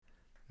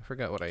I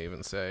forgot what I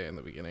even say in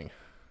the beginning.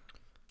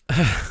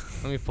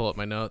 Let me pull up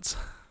my notes.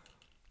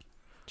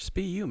 Just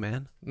be you,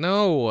 man.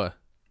 No.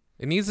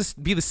 It needs to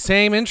be the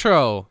same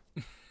intro.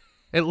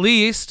 At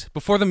least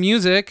before the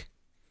music.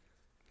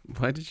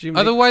 Why did you?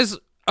 Otherwise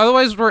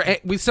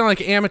we sound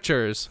like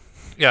amateurs.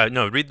 Yeah,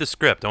 no, read the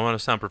script. I want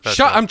to sound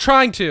professional. I'm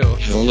trying to.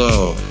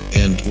 Hello,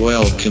 and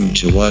welcome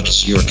to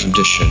What's Your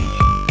Condition?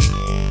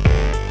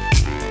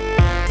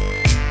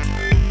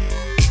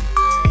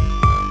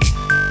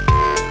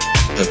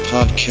 A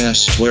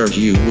podcast where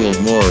you will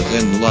more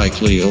than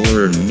likely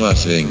learn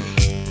nothing.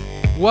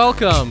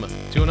 Welcome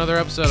to another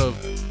episode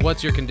of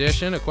What's Your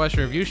Condition, a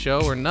question review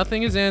show where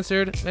nothing is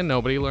answered and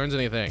nobody learns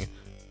anything.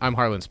 I'm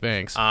Harlan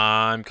Spanks.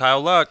 I'm Kyle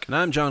Luck. And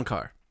I'm John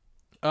Carr.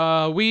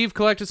 We've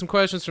collected some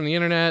questions from the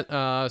internet,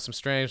 some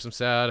strange, some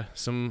sad,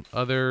 some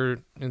other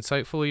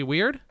insightfully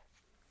weird.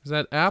 Is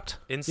that apt?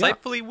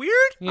 Insightfully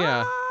weird?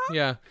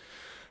 Yeah.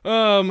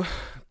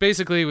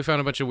 Basically, we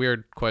found a bunch of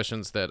weird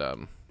questions that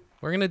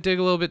we're going to dig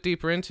a little bit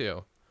deeper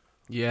into.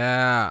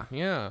 Yeah.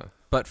 Yeah.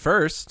 But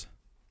first,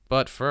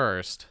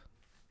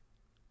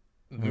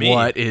 Me.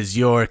 what is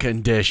your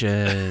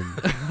condition?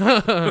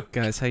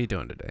 Guys, how you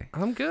doing today?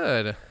 I'm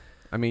good.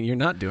 I mean, you're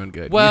not doing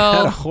good. Well- you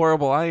had a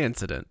horrible eye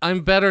incident.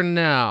 I'm better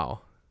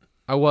now.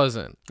 I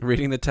wasn't.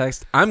 Reading the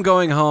text, I'm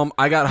going home.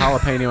 I got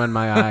jalapeno in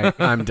my eye.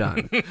 I'm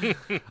done.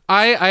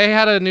 I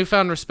had a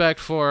newfound respect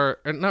for,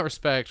 or not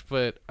respect,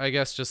 but I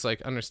guess just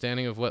like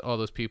understanding of what all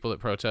those people that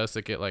protest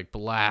that get like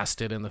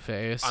blasted in the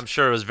face. I'm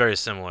sure it was very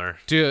similar.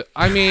 Dude,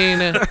 I mean,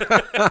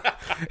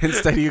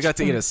 Instead, you got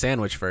to eat a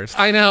sandwich first.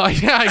 I know.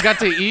 Yeah, I got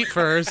to eat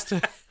first.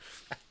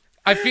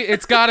 I feel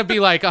it's got to be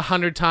like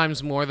 100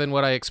 times more than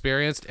what I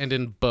experienced, and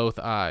in both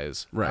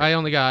eyes. Right. I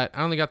only got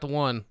the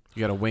one. You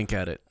got to wink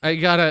at it. I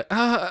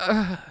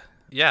gotta.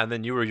 Yeah, and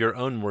then you were your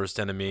own worst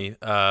enemy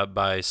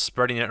by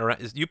spreading it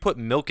around. You put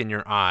milk in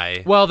your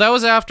eye. Well, that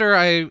was after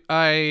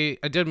I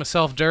did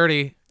myself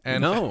dirty,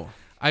 and No.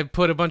 I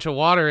put a bunch of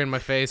water in my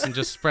face and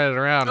just spread it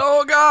around.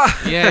 Oh, God.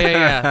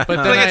 Yeah.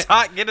 But then It's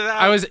hot. Get it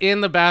out. I was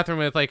in the bathroom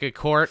with like a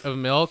quart of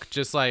milk,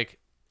 just like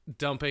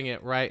dumping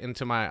it right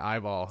into my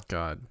eyeball.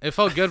 God. It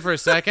felt good for a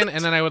second,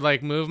 and then I would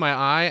like move my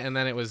eye, and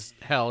then it was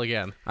hell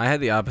again. I had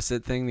the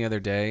opposite thing the other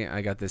day.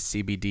 I got this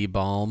CBD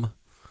balm.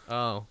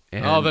 Oh,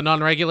 And the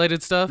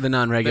non-regulated stuff. The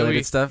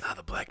non-regulated stuff.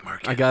 the black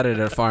market. I got it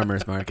at a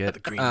farmer's market. The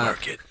green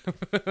market.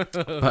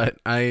 But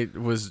I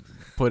was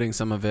putting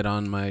some of it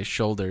on my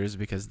shoulders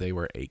because they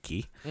were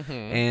achy.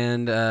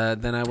 And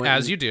then I went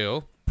As and you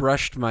do.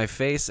 brushed my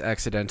face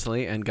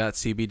accidentally and got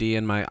CBD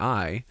in my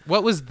eye.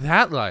 What was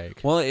that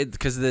like? Well,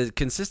 because the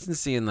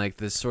consistency and like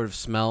this sort of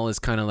smell is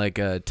kind of like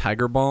a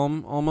tiger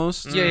balm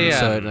almost. Yeah.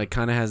 So it like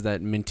kind of has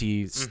that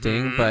minty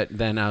sting. But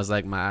then I was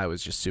like, my eye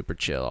was just super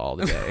chill all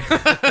the day.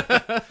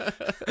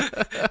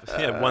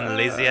 Yeah, one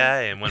lazy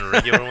eye and one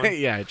regular one.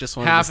 Yeah, I just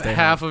wanted to stay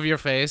half home. of your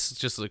face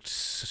just looked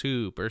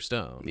super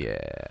stoned. Yeah.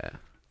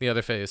 The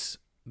other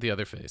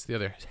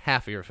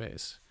half of your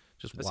face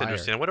just That's wired.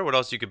 interesting. I wonder what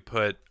else you could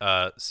put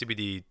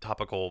CBD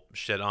topical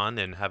shit on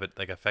and have it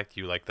like affect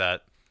you like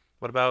that.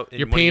 What about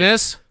Your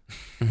penis,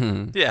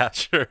 Yeah,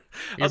 sure.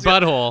 your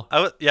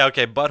butthole. Yeah,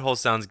 okay. Butthole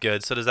sounds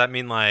good. So does that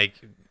mean like?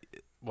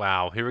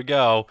 Wow, here we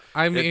go.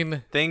 I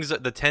mean,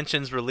 the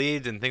tension's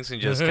relieved and things can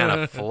just kind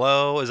of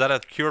flow. Is that a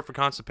cure for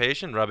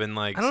constipation? Rubbing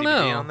like I don't CBD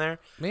know. on there?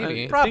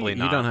 maybe. Probably You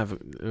not. don't have.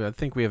 I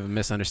think we have a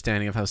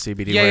misunderstanding of how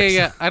CBD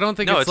Yeah. works. I don't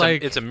think No, it's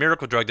like. it's a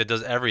miracle drug that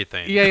does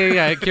everything.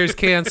 Yeah. It cures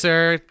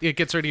cancer. It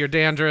gets rid of your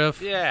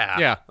dandruff.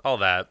 Yeah. All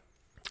that.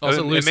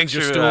 Also It loosens makes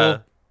your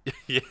stool.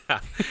 Yeah.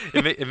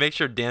 It makes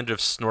your dandruff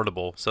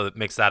snortable, so it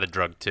makes that a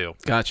drug too.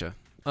 Gotcha.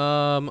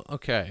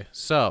 Okay.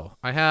 So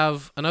I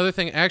have another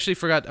thing. I actually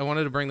forgot. I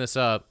wanted to bring this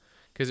up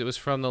because it was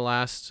from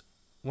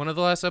one of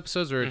the last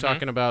episodes. We were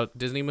talking about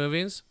Disney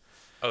movies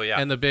Oh yeah.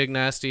 and the big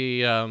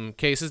nasty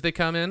cases they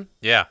come in.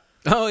 Yeah.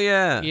 Oh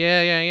yeah.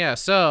 Yeah.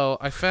 So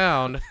I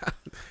found.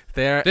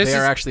 They This is-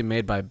 are actually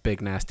made by big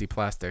nasty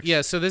plastics.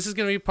 Yeah. So this is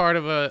gonna be part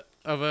of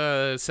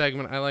a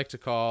segment I like to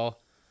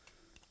call.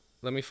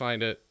 Let me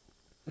find it.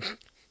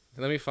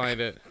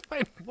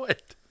 Wait,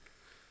 what?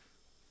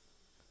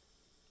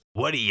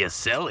 What are you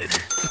selling?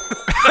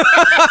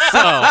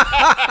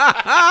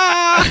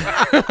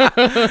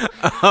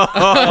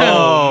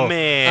 Oh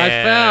man.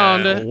 I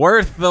found.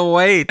 Worth the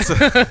wait.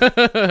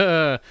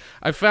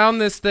 I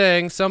found this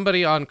thing.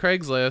 Somebody on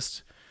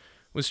Craigslist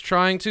was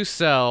trying to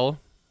sell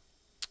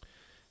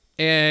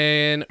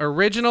an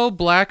original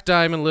Black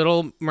Diamond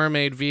Little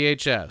Mermaid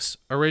VHS,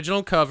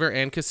 original cover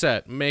and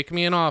cassette. Make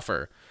me an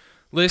offer.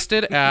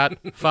 Listed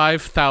at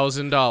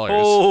 $5,000.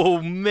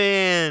 Oh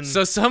man.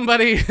 So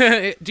somebody,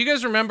 do you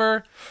guys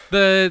remember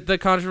the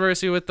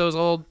controversy with the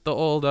old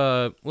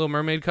Little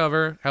Mermaid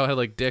cover? How it had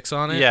like dicks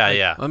on it?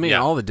 yeah. I mean,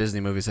 yeah. all the Disney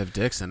movies have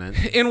dicks in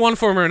it. In one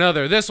form or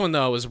another. This one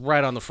though was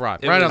right on the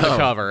front, right on was- the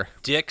cover.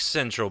 Dick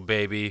Central,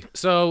 baby.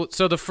 So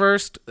the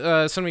first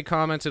somebody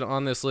commented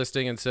on this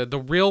listing and said the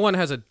real one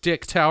has a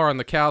dick tower on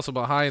the castle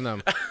behind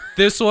them.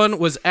 This one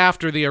was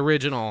after the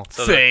original.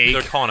 So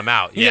they're calling him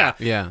out. Yeah.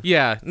 Yeah.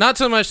 Yeah. Not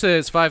so much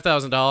that it's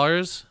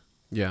 $5,000.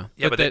 Yeah.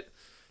 Yeah, But but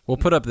We'll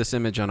put up this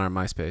image on our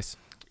MySpace.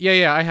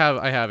 Yeah, I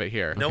have it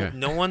here. Okay.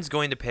 No one's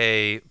going to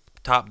pay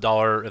top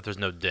dollar if there's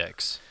no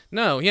dicks.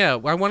 No, yeah,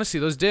 I want to see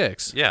those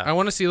dicks. Yeah. I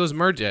want to see those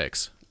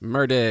dicks.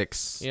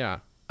 Murdicks. Yeah.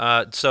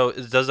 So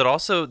does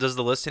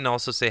the listing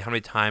also say how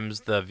many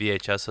times the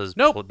VHS has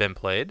been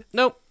played?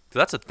 Nope.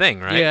 That's a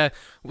thing, right? Yeah.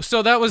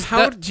 So that was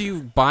How do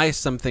you buy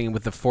something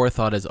with the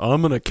forethought as,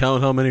 I'm going to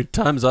count how many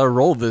times I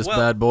roll this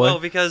bad boy? Well,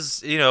 because,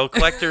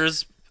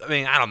 collectors, I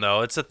mean, I don't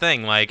know. It's a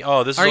thing. Like,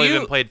 oh, this has only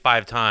been played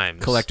 5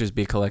 times. Collectors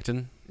be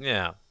collecting?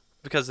 Yeah.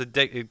 Because it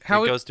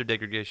goes through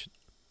degradation.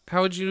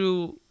 How would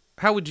you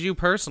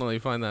personally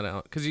find that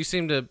out? Because you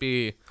seem to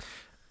be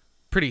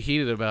pretty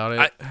heated about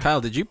it. Kyle,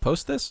 did you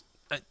post this?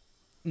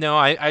 No,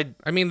 I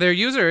mean, their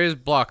user is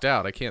blocked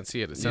out. I can't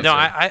see it. It's no,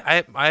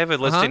 I have a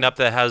listing up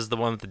that has the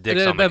one with the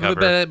dicks on the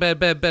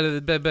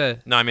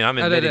cover. No, I mean, I'm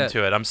admitting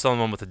to it. I'm selling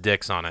one with the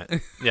dicks on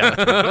it. Yeah,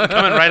 I'm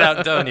coming right out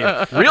and telling you.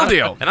 Real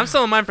deal. And I'm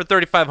selling mine for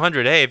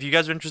 $3,500. Hey, if you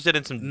guys are interested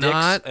in some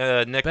dicks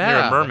near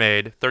a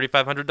mermaid,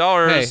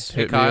 $3,500.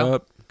 Hey,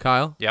 Kyle.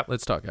 Kyle. Yep.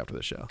 Let's talk after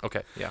the show.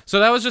 Okay. Yeah. So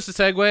that was just a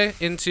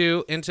segue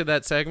into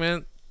that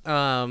segment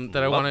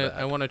that I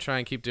want to try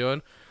and keep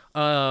doing.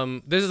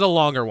 This is a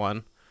longer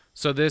one.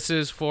 So this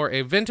is for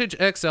a vintage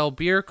XL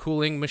beer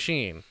cooling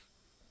machine.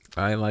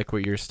 I like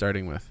what you're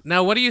starting with.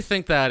 Now, what do you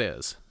think that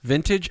is?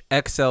 Vintage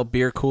XL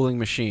beer cooling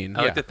machine.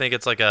 I like to think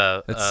it's like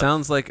a... It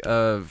sounds like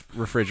a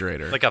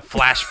refrigerator. Like a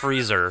flash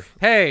freezer.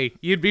 Hey,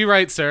 you'd be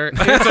right, sir.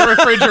 It's a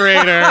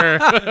refrigerator.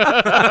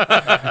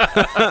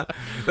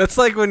 That's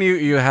like when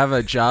you have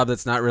a job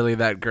that's not really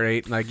that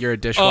great. Like you're a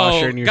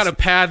dishwasher and you're got to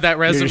pad that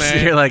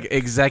resume. You're like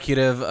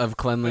executive of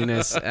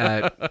cleanliness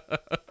at,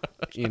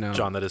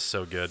 John, that is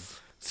so good.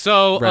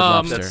 So Red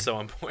Lobster. That's so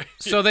on point.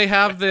 So they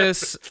have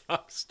this...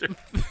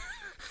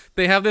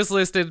 They have this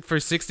listed for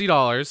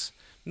 $60.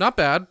 Not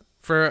bad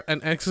for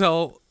an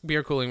XL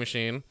beer cooling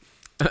machine.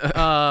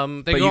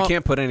 But you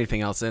can't put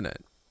anything else in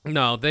it.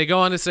 No, they go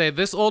on to say,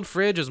 this old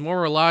fridge is more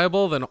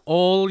reliable than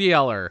Old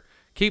Yeller.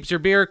 Keeps your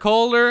beer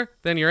colder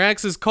than your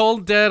ex's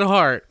cold, dead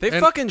heart. They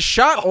fucking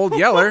shot Old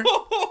Yeller.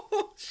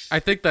 I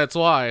think that's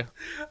why.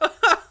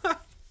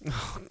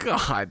 Oh,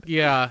 God.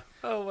 Yeah.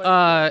 Oh my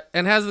God.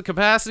 And has the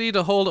capacity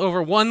to hold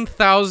over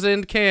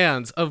 1,000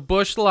 cans of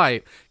Busch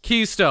Light,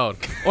 Keystone,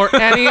 or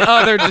any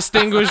other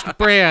distinguished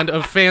brand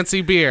of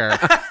fancy beer.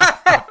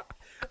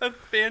 A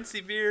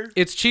fancy beer.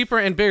 It's cheaper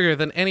and bigger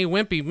than any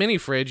wimpy mini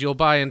fridge you'll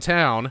buy in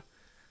town.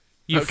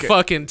 You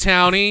fucking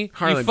townie.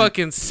 Harlan, you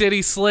fucking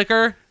city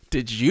slicker.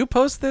 Did you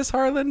post this,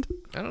 Harlan?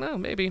 I don't know.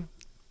 Maybe.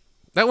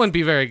 That wouldn't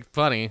be very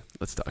funny.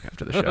 Let's talk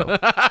after the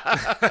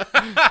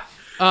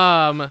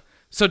show.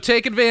 So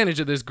take advantage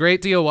of this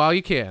great deal while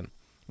you can.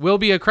 We'll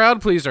be a crowd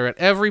pleaser at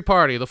every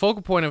party, the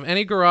focal point of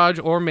any garage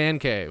or man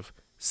cave.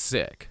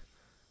 Sick.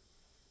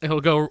 It'll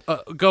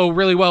go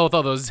really well with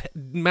all those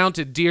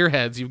mounted deer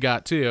heads you've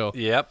got too.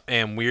 Yep,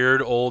 and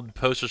weird old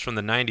posters from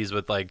the 90s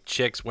with like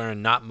chicks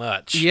wearing not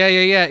much. Yeah.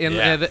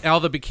 And all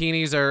the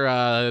bikinis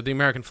are the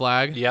American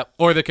flag. Yep.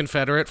 Or the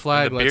Confederate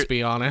flag, let's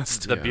be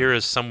honest. The beer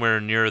is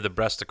somewhere near the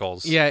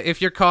breasticles. Yeah,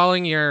 if you're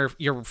calling your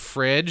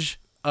fridge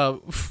a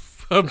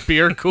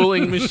beer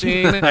cooling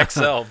machine,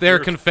 XL, they're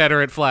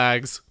Confederate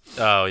flags.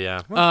 Oh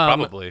yeah, well,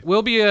 probably.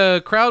 Will be a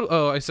crowd.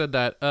 Oh, I said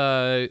that.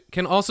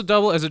 Can also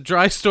double as a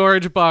dry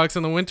storage box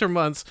in the winter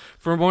months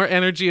for more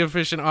energy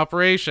efficient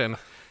operation.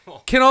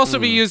 Can also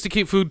be used to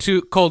keep food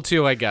cold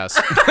too, I guess.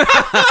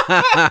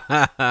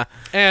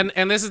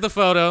 and this is the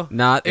photo.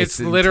 It's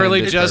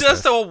literally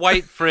just a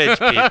white fridge,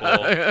 people.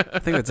 I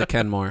think that's a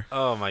Kenmore.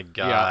 Oh my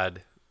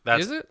God. Yeah.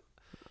 Is it?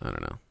 I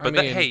don't know. But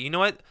hey, you know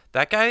what?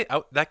 That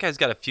guy's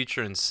got a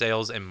future in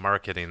sales and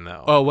marketing,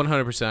 though. Oh,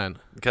 100%.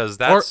 Because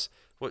that's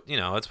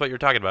that's what you're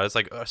talking about. It's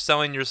like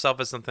selling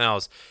yourself as something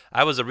else.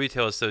 I was a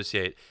retail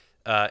associate,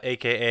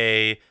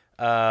 aka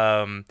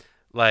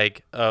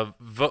like a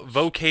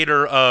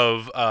vocator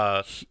of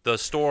the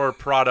store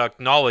product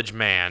knowledge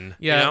man.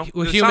 Yeah,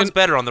 it sounds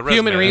better on the resume.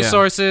 Human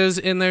resources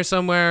in there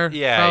somewhere.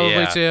 Yeah,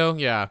 probably too.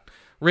 Yeah,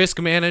 risk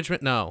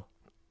management. No,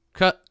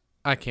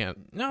 I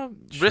can't. No,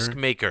 sure. Risk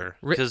maker.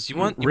 Because you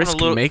want a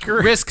little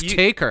maker, risk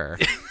taker.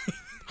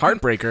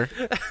 Heartbreaker,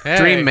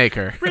 dream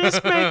maker,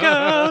 risk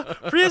maker,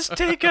 risk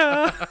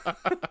taker.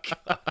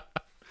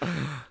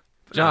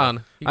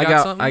 John, I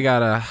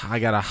got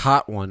a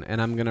hot one,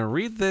 and I'm gonna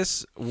read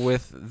this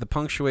with the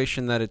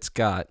punctuation that it's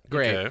got.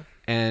 Great. Okay.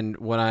 And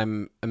what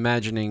I'm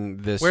imagining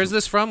this. Where's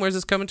this from? Where's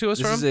this coming to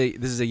us from? This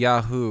is a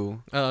Yahoo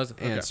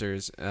okay.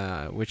 Answers,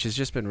 which has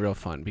just been real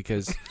fun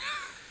because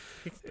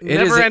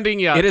never-ending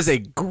yucks. It is a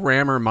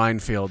grammar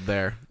minefield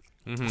there.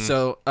 Mm-hmm.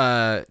 So,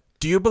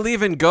 do you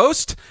believe in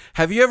ghosts?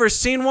 Have you ever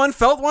seen one,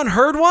 felt one,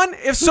 heard one?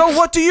 If so,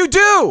 what do you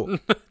do?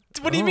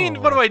 What do you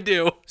mean? What do I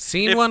do?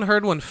 Seen one,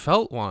 heard one,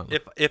 felt one.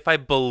 If I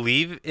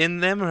believe in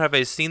them, or have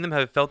I seen them,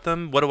 have I felt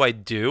them? What do I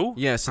do?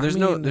 Yeah. So there's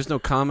no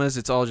commas.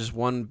 It's all just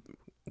one.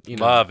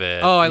 Love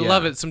it. Oh, I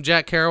love it. Some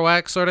Jack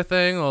Kerouac sort of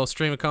thing. A little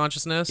stream of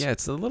consciousness. Yeah,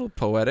 it's a little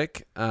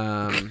poetic.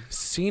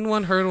 Seen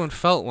one, heard one,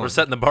 felt one. We're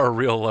setting the bar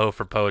real low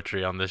for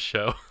poetry on this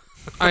show.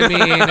 I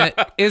mean,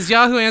 is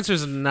Yahoo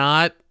Answers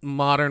not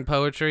modern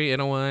poetry in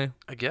a way?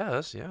 I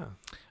guess, yeah.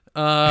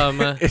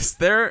 Is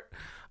there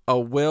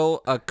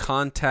a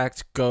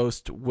contact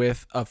ghost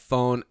with a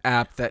phone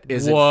app that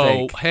isn't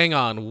whoa, fake? hang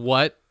on.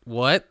 What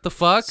the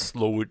fuck?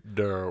 Slow it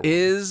down.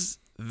 Is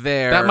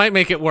there That might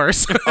make it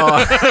worse.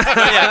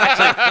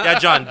 yeah,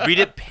 John, read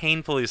it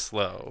painfully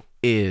slow.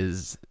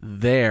 is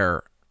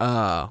there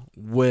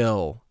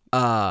will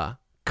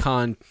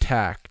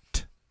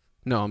contact?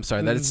 No, I'm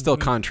sorry. That is still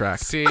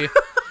contract. See,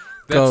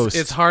 Ghost.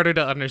 it's harder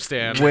to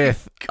understand.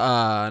 With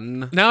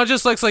an Now it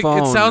just looks like it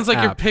phone sounds like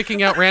you're app.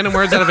 picking out random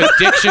words out of a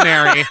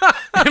dictionary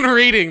and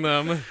reading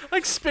them.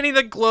 Like spinning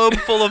the globe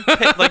full of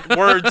like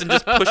words and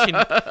just pushing.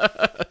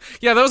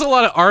 Yeah, that was a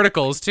lot of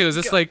articles too. Is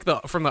this like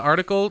from the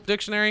article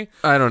dictionary?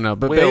 I don't know,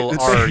 but Will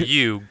are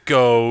you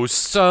ghost?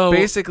 So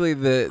basically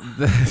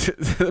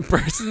the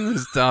person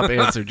whose top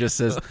answer just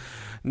says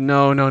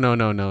no,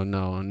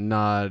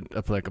 not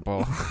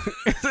applicable.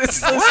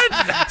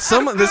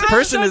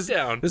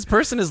 This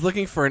person is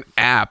looking for an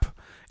app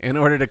in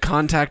order to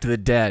contact the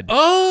dead.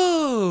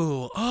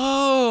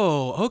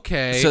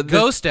 Okay. So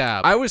Ghost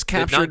app. I was Did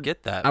captured. not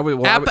get that.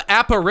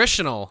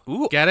 Apparitional.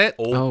 Ooh. Get it?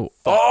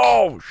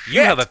 Oh, shit.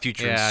 You have a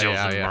future in Yeah, sales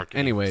yeah, and yeah. marketing.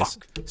 Anyways,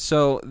 Fuck.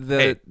 so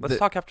Hey, let's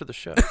talk after the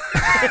show.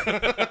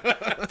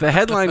 the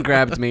headline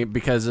grabbed me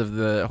because of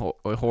the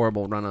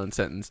horrible run-on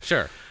sentence.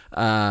 Sure.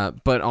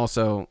 But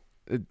also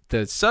the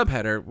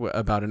subheader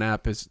about an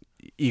app is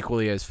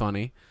equally as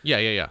funny.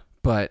 Yeah.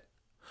 But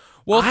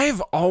Well-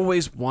 I've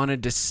always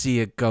wanted to see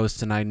a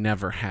ghost, and I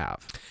never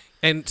have.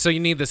 And so you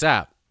need this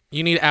app.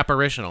 You need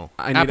apparitional.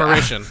 I need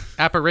Apparition.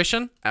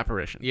 Apparition?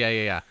 Apparition.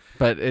 Yeah.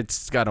 But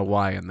it's got a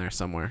Y in there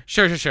somewhere.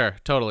 Sure.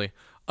 Totally.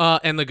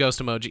 And the ghost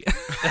emoji.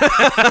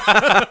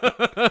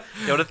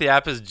 What if the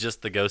app is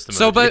just the ghost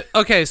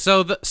emoji?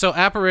 So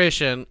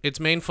apparition, its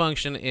main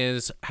function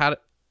is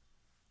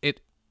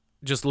it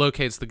just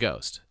locates the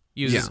ghost.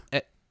 Uses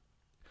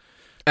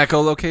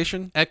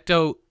Echolocation?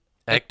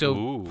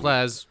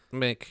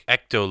 ectoplasmic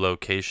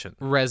Ectolocation.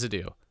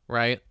 residue,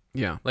 right?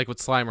 Yeah. Like what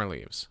Slimer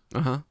leaves.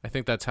 Uh-huh. I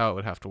think that's how it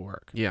would have to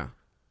work. Yeah.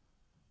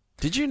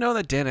 Did you know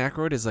that Dan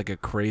Aykroyd is like a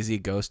crazy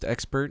ghost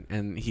expert,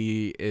 and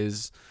he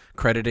is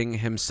crediting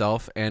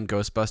himself and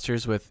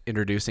Ghostbusters with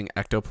introducing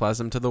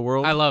ectoplasm to the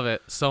world? I love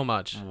it so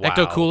much. Wow.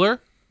 Ecto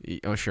cooler?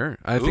 Oh, sure.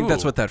 I think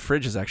that's Ooh. what that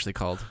fridge is actually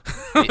called.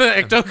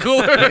 Ecto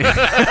cooler.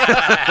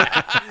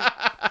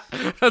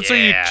 That's where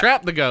you Yeah.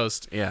 trap the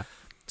ghost. Yeah.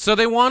 So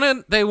they want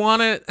to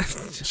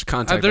Just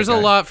contact there's that a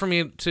guy. lot for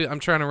me to I'm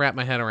trying to wrap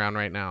my head around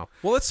right now.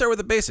 Well, let's start with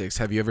the basics.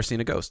 Have you ever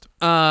seen a ghost?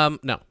 No.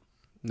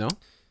 No?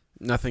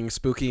 Nothing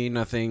spooky,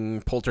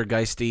 nothing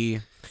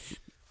poltergeisty.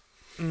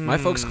 My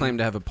folks claim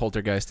to have a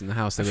poltergeist in the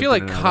house. I feel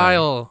like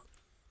Kyle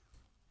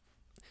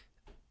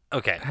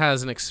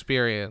has an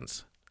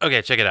experience.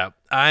 Okay, check it out.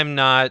 I'm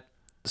not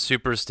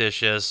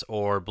superstitious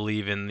or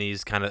believe in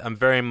these kind of. I'm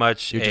very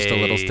much. You're just a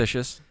little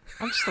stitious.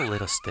 I'm just a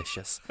little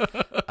stitious.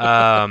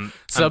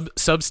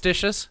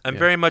 Substitious? I'm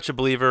very much a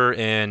believer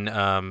in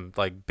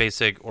like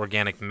basic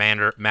organic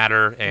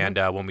matter, and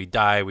when we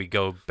die, we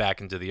go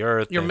back into the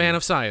earth. You're a and man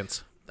of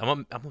science.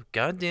 I'm a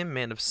goddamn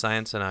man of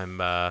science, and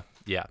I'm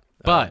yeah.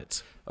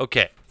 But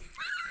Okay.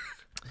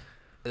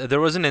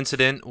 There was an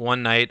incident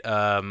one night.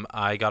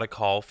 I got a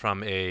call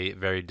from a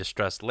very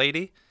distressed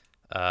lady,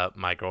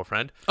 my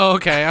girlfriend,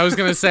 okay, I was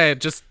gonna say,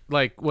 just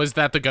like, was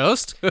that the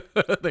ghost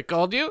that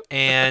called you?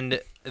 and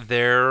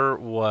there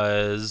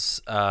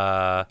was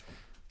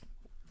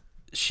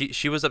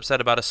she was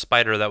upset about a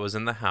spider that was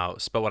in the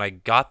house. But when I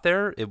got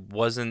there, it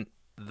was a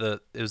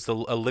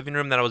living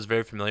room that I was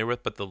very familiar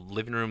with, but the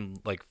living room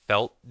like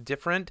felt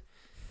different.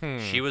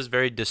 She was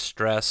very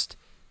distressed.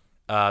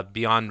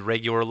 Beyond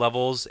regular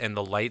levels, and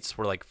the lights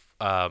were like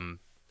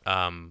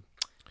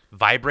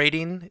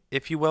vibrating,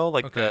 if you will,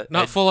 like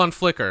Not full on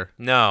flicker.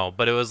 No,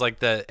 but it was like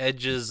the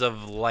edges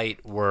of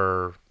light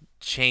were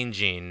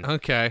changing,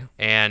 Okay.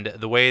 and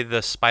the way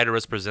the spider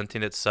was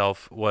presenting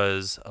itself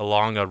was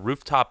along a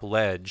rooftop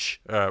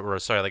ledge, where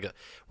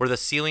the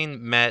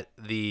ceiling met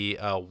the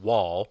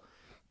wall,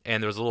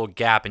 and there was a little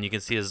gap, and you can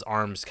see his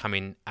arms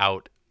coming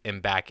out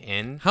and back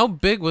in. How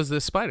big was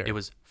this spider? It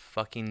was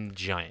fucking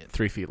giant.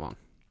 3 feet long.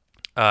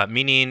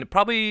 Meaning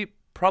probably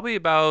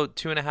about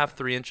 2.5,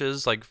 3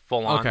 inches, like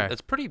full on. Okay.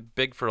 It's pretty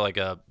big for like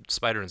a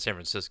spider in San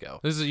Francisco.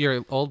 This is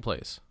your old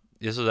place.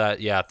 This is that,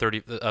 yeah,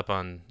 30 up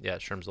on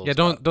Sherm's old Yeah,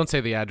 spot. don't say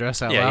the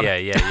address out Yeah, loud. yeah.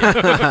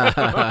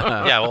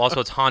 Yeah, well, also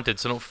it's haunted,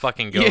 so don't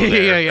fucking go Yeah,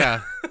 there.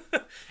 yeah.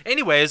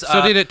 Anyways,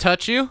 So did it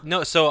touch you?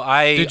 No, so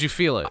Did you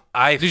feel it?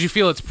 Did you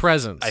feel its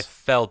presence? I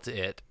felt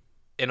it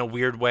in a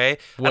weird way.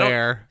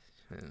 Where?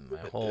 My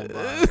whole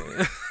body.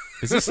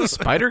 Is this a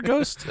spider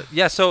ghost?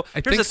 Yeah, so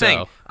I here's think the thing.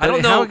 so. I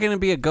don't How know. can it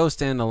be a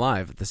ghost and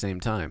alive at the same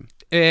time?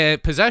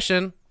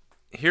 Possession.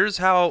 Here's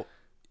how.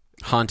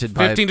 Haunted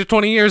by 15 to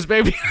 20 years,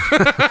 baby.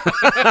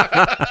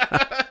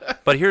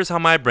 But here's how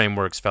my brain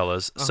works,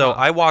 fellas. So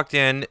I walked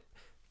in,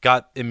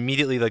 got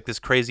immediately like this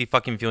crazy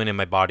fucking feeling in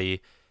my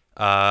body.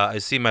 I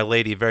see my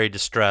lady very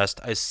distressed.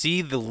 I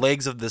see the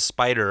legs of this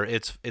spider.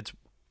 It's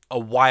a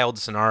wild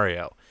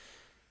scenario.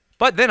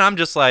 But then I'm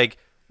just like,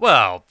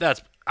 well,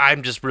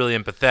 I'm just really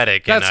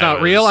empathetic. That's and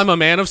not real. I'm a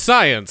man of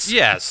science.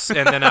 Yes,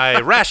 and then I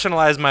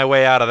rationalized my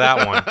way out of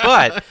that one.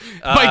 But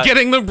By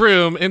getting the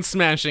broom and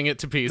smashing it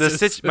to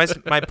pieces.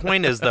 my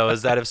point is though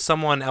is that if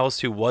someone else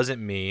who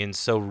wasn't me and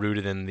so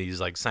rooted in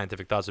these like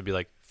scientific thoughts would be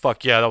like,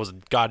 fuck yeah, that was a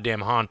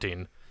goddamn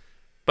haunting.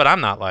 But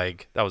I'm not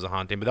like that was a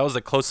haunting, but that was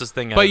the closest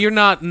thing. But you're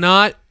not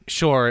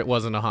sure it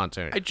wasn't a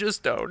haunting. I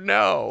just don't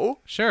know.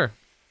 Sure.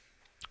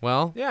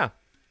 Well, Yeah.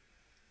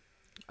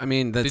 I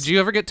mean, did you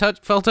ever get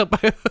felt up by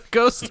a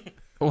ghost?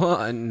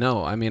 Well,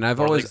 no. I mean, I've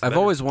Or at always least I've better.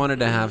 always wanted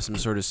to have some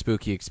sort of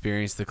spooky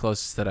experience. The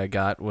closest that I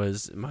got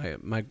was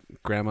my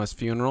grandma's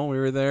funeral. We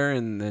were there,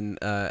 and then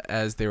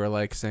as they were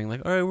like saying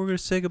like, "All right, we're gonna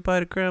say goodbye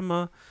to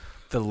grandma,"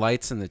 the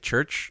lights in the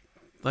church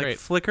like Great.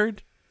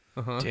 flickered,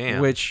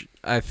 Damn. which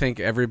I think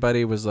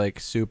everybody was like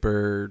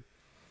super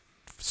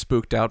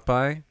spooked out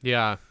by.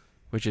 Yeah.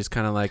 Which is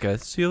kind of like a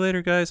 "see you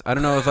later, guys." I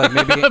don't know if like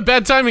maybe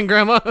Bad timing,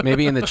 Grandma.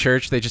 maybe in the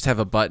church they just have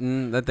a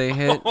button that they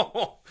hit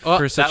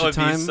for such that a would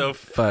time. be so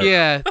but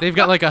Yeah, they've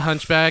got like a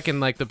hunchback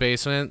in like the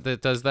basement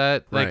that does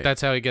that. Like Right.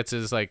 that's how he gets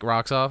his like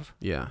rocks off.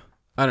 yeah,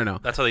 I don't know.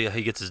 That's how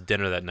he gets his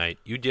dinner that night.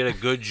 You did a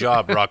good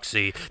job,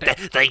 Roxy.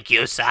 Thank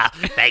you, sir.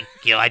 Thank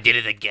you. I did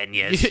it again,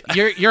 yes.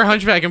 Your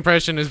hunchback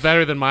impression is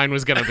better than mine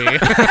was gonna be.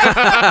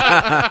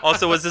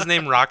 Also, was his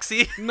name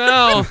Roxy?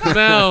 no.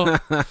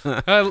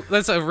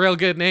 That's a real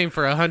good name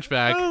for a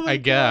hunchback, I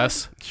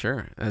guess.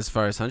 Sure, as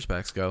far as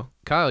hunchbacks go.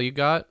 Kyle, you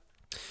got?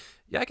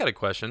 Yeah, I got a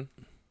question.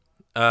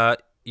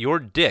 Your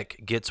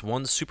dick gets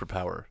one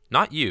superpower.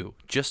 Not you,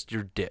 just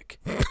your dick.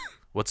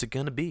 What's it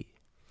gonna be?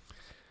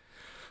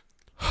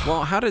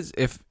 Well, how does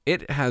if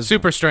it has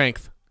Super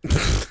strength.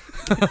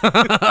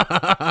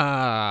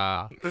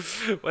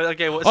 Well,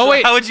 okay, Oh,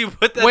 wait. how would you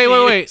put that? Wait.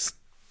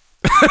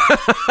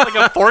 Like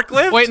a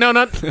forklift? Wait, no,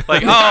 not.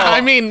 Like, oh.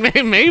 I mean,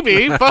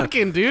 maybe.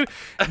 Fucking dude.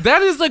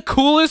 That is the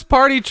coolest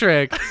party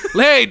trick.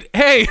 Hey.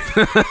 Hey,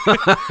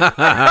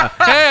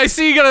 I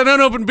see you got an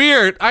unopened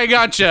beer. I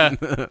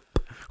gotcha.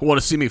 want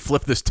to see me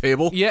flip this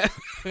table? Yeah.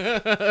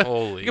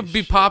 Holy You could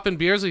be shit. popping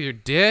beers with your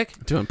dick.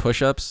 Doing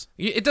push-ups?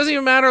 It doesn't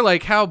even matter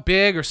like how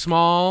big or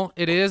small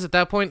it is at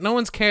that point. No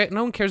one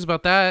cares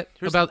about that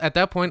at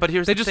that point. but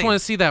here's they the just thing. want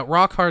to see that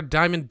rock hard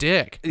diamond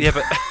dick Yeah,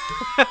 but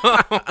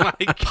oh my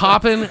God.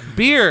 popping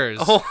beers.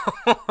 Hold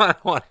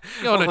on.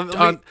 You know, Hold on,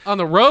 let me- on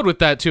the road with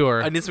that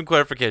tour. I need some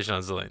clarification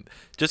on something.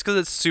 Just because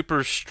it's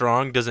super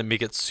strong doesn't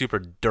make it super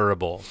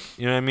durable.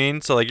 You know what I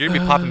mean? So like you're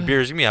gonna be popping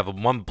beers, you're gonna have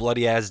one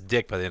bloody ass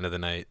dick by the end of the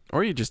night.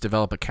 Or you just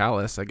develop a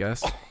callus, I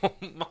guess.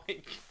 Oh my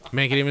God.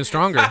 Make it even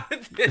stronger.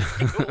 It's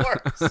even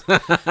worse.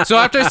 So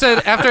after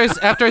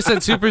I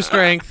said super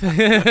strength,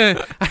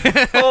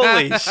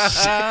 Holy shit.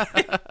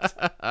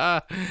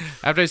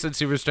 after I said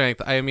super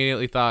strength, I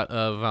immediately thought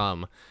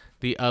of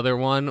the other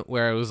one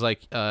where it was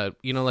like like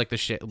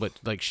the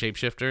like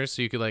shapeshifters,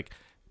 so you could like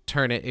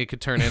it could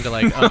turn into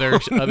like other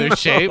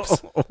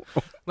shapes.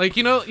 Like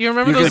you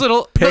remember those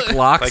little Pick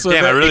locks Like with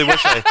damn, I it? really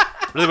wish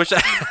I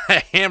had a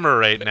hammer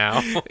right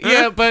now.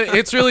 Yeah, but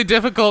it's really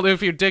difficult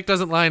if your dick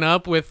doesn't line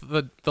up with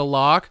the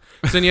lock.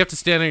 So then you have to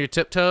stand on your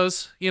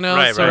tiptoes,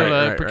 Right, sort of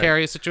right, a right.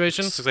 precarious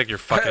situation. This looks like you're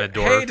fucking a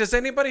door. Hey, does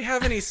anybody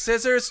have any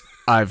scissors?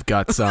 I've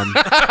got some.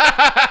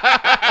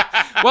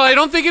 Well, I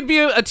don't think it'd be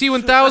a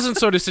T1000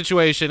 sort of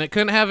situation. It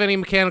couldn't have any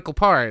mechanical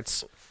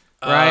parts,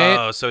 right?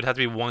 Oh, so it'd have to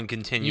be one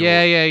continual.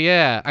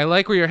 Yeah. I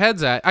like where your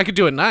head's at. I could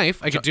do a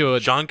knife. I could do a.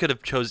 John could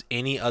have chose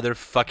any other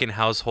fucking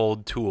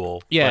household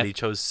tool, Yeah. but he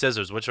chose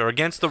scissors, which are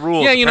against the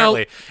rules, Yeah,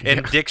 apparently,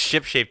 in Dick's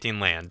ship-shaping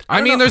land.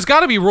 I mean, there's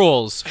got to be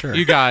rules,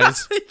 you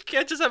guys. You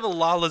can't just have a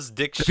lawless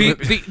dick The,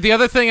 shape. the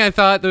other thing I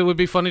thought that would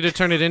be funny to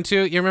turn it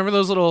into, you remember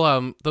those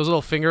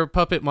little finger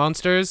puppet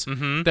monsters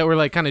that were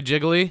like kind of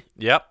jiggly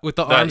Yep. with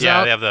the arms yeah,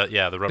 out? they have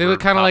the rubber. They look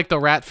kind of pop. like the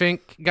rat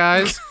fink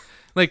guys.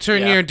 Like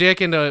turn Yeah. your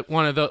dick into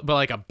one of those, but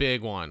like a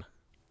big one.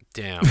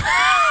 Damn.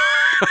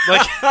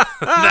 Like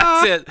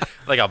that's it.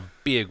 Like a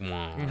big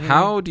one.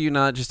 How do you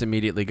not just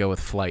immediately go with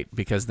flight?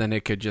 Because then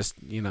it could just,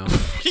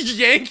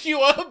 Yank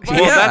you up.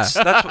 Well, Yeah. that's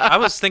I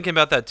was thinking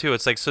about that too.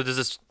 It's like, so does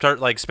it start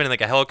like spinning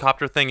like a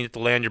helicopter thing? You have to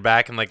lay on your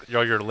back and like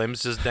all your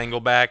limbs just dangle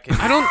back. And,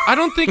 I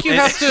don't think you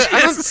have to.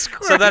 I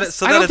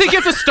don't think you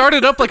have to start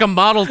it up like a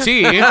Model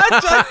T.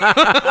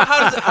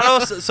 how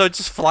does so it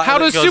just fly? How it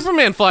does goes-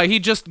 Superman fly? He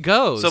just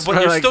goes. So, but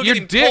you're like, still your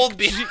getting dick.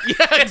 pulled.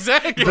 Yeah,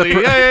 exactly.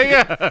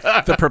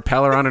 Yeah. the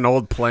propeller on an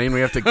old plane,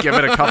 we have to give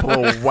it a couple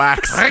of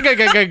whacks.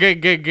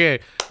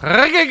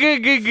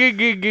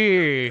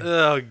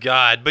 Oh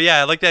God! But yeah,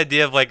 I like the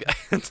idea of like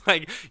it's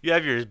like you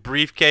have your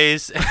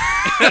briefcase.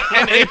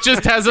 And it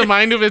just has a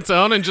mind of its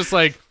own and just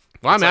like,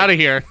 well, I'm out of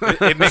here.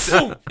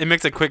 It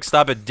makes a quick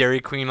stop at Dairy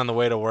Queen on the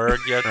way to work.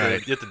 You have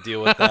to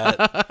deal with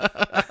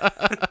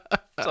that.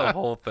 It's a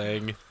whole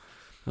thing.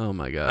 Oh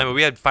my god. I mean,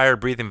 we had fire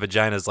breathing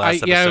vaginas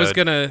last episode. I was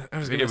gonna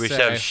We should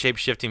have shape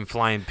shifting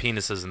flying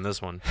penises in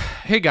this one.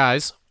 Hey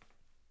guys,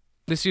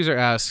 this user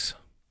asks,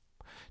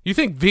 you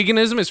think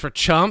veganism is for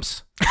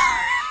chumps?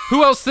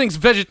 Who else thinks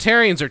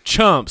vegetarians are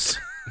chumps?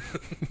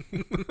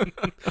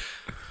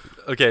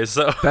 Okay,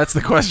 so That's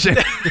the question.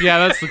 Yeah,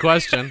 that's the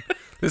question.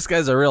 This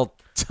guy's a real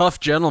tough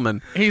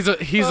gentleman. He's a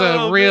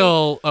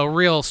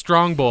real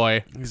strong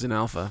boy. He's an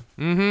alpha.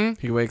 Mm-hmm.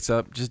 He wakes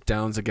up, just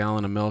downs a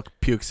gallon of milk,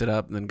 pukes it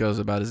up, and then goes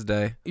about his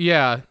day.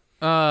 Yeah.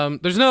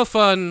 There's no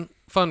fun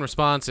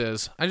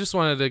responses. I just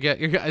wanted to get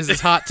your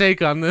guys' hot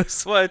take on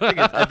this. Well,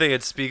 I think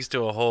it speaks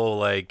to a whole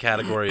like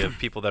category of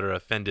people that are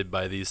offended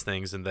by these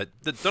things and that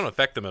don't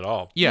affect them at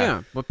all.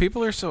 Yeah. But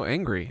people are so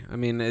angry. I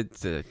mean,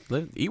 it's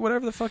eat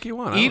whatever the fuck you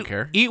want. I don't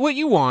care. Eat what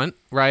you want,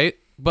 right?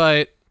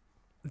 But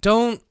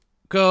don't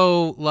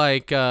go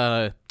like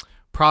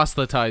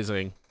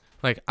proselytizing.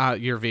 Like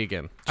you're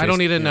vegan. I don't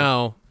need to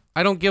know.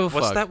 I don't give a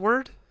fuck. What's that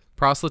word?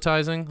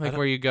 Proselytizing, like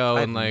where you go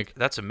and like.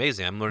 That's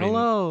amazing. I'm learning.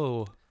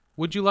 Hello.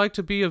 Would you like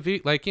to be a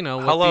vegan? Like, you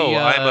know. Hello,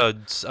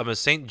 I'm a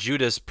Saint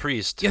Judas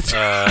priest. Yes.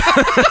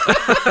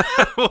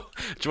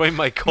 Join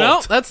my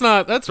cult.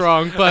 No, that's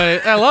wrong,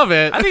 but I love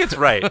it. I think it's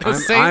right.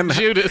 Saint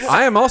Judas.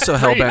 I am also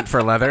hell-bent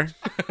for leather.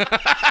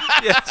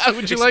 Yes.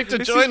 Would you like to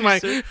Excuse join me, my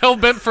sir.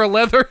 hell-bent for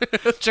leather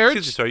church?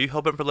 Excuse me, sir. Are you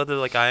hell-bent for leather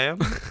like I am?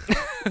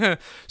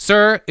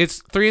 Sir,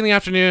 it's 3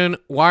 p.m.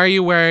 Why are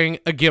you wearing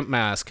a gimp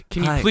mask?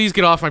 Can you Hi. please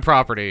get off my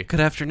property? Good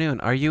afternoon.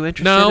 Are you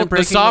interested No, in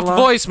breaking the soft law?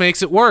 voice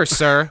makes it worse,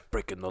 sir.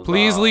 Breaking the law.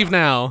 Please leave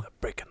now.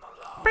 Breaking the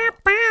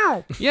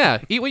law. Yeah,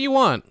 eat what you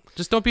want.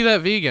 Just don't be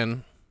that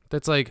vegan.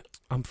 That's like,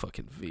 I'm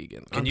fucking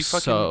vegan. Can I'm you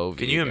fucking? so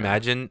Can you vegan.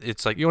 imagine?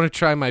 It's like You want to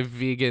try my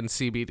vegan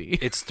CBD?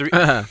 it's 3.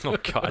 Oh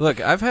God.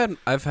 Look, I've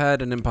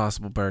had an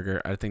Impossible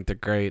Burger. I think they're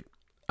great.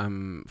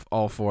 I'm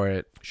all for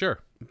it, Sure.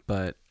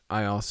 but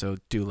I also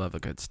do love a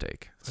good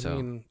steak. So I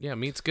mean, yeah,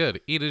 meat's good.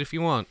 Eat it if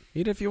you want.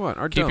 eat if you want,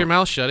 or Keep don't. your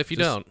mouth shut if you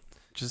don't.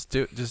 Just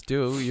do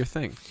your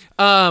thing.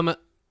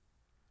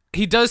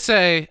 He does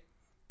say,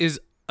 "Is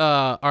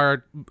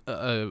our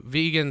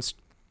vegans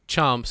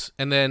chumps?"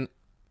 And then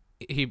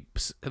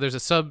there's a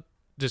sub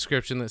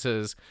description that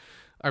says,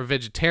 "Are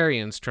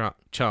vegetarians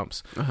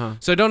chumps?" Uh-huh.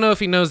 So I don't know if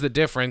he knows the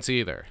difference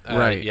either.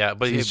 Right. Yeah,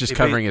 but he's if- just if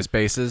covering his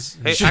bases.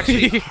 Hey,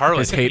 actually, Harlan,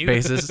 his hate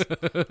bases.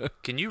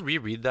 Can you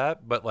reread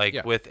that, but like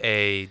Yeah. with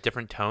a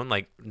different tone,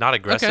 like not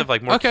aggressive,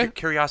 like more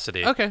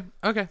curiosity? Okay.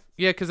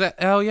 Yeah, because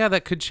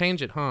that could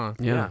change it, huh?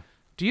 Yeah.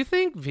 Do you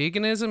think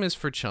veganism is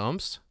for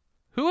chumps?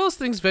 Who else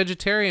thinks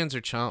vegetarians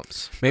are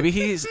chumps? Maybe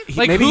he's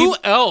Like, maybe who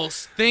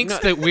else thinks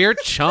that we're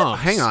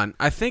chumps? Hang on.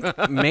 I think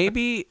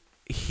maybe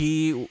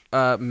he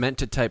meant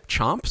to type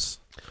chomps.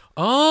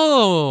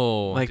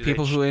 Oh. Like Do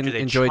people they who do they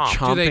enjoy chomp?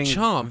 chomping. Do they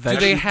chomp? Do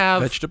they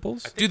have-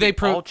 vegetables I think Do they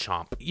all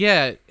chomp?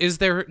 Yeah, is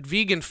there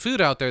vegan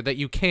food out there that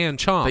you can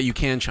chomp? that you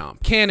can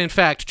chomp, can in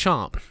fact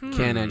chomp.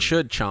 can and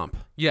should chomp?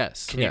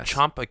 Yes. Can Yes. you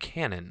chomp a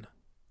cannon?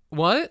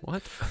 What?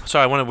 What?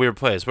 Sorry, I went a weird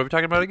place. What are we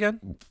talking about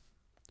again?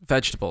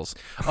 Vegetables.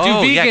 Do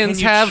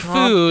vegans have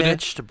food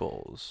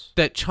vegetables?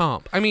 that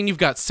chomp? I mean, you've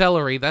got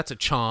celery, that's a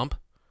chomp.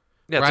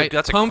 Yeah, Right?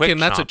 that's a Pumpkin, quick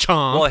that's a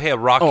chomp. Well, hey, a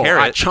raw Oh, I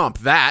carrot. chomp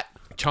that.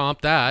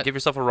 Chomp that. Give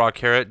yourself a raw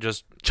carrot.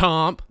 Just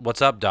Chomp.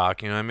 what's up,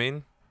 doc? You know what I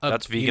mean?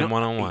 That's vegan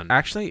 101.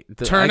 Actually,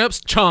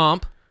 Turnips,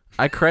 chomp.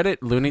 I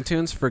credit Looney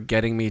Tunes for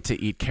getting me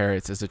to eat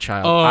carrots as a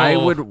child. Oh. I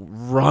would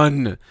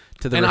run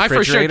to the And I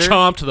for sure refrigerator.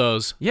 chomped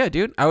those. Yeah,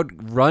 dude. I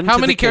would run How to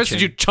many the carrots did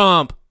kitchen. you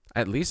chomp?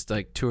 At least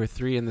like 2 or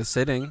 3 in the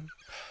sitting.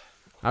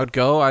 I would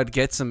go, I'd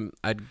get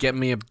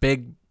me a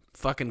big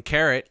fucking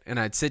carrot, and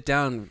I'd sit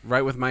down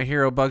right with my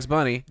hero Bugs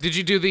Bunny. Did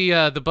you do the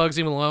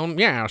Bugsy Malone?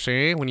 Yeah,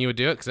 see, when you would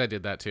do it? Because I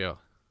did that too.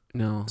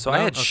 No. So I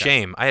No? had Okay.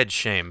 shame. I had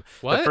shame.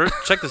 What?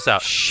 Check this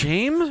out.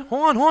 Shame?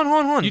 Hold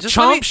on. You Just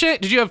let me- chomp shame?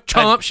 Did you have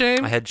chomp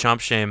shame? I had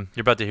chomp shame.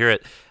 You're about to hear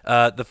it.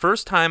 The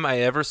first time I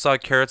ever saw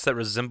carrots that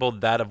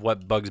resembled that of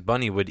what Bugs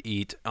Bunny would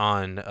eat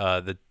on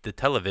the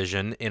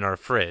television in our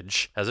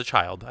fridge as a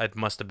child, I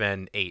must have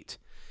been 8.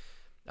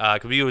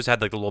 Because we always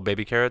had like the little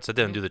baby carrots. That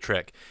didn't do the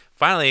trick.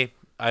 Finally,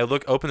 I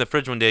opened the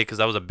fridge one day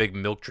because I was a big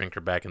milk drinker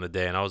back in the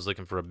day, and I was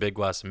looking for a big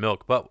glass of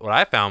milk. But what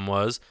I found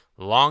was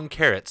long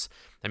carrots.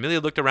 I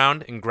immediately looked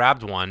around and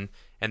grabbed one,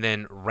 and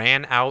then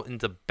ran out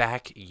into the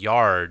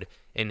backyard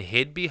and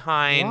hid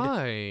behind.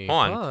 Why? Hold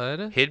on.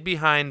 Bud? Hid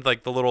behind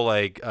like the little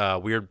like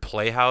weird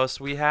playhouse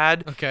we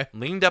had. Okay.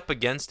 Leaned up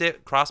against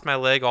it, crossed my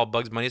leg all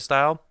Bugs Bunny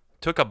style.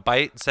 Took a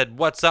bite, said,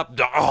 "What's up,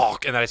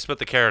 dog?" And then I spit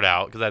the carrot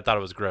out because I thought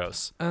it was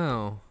gross.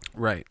 Oh.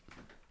 Right.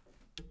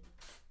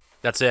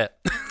 That's it.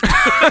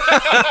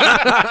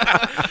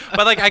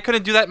 But like I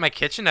couldn't do that in my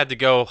kitchen. I had to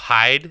go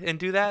hide and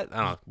do that. I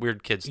don't know,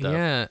 weird kid stuff.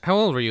 Yeah. How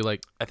old were you?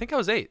 Like I think I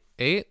was 8.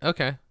 8?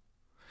 Okay.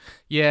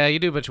 Yeah, you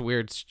do a bunch of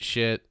weird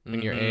shit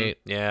when you're 8.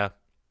 Yeah.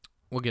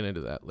 We'll get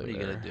into that What later.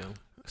 are you gonna do?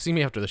 See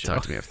me after the show.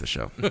 Talk to me after the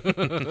show.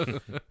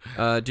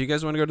 Do you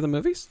guys want to go to the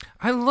movies?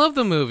 I love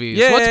the movies.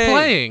 Yay! What's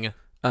playing?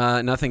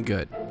 Nothing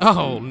good.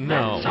 Oh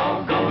no. Let's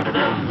all go to the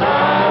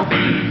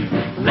lobby.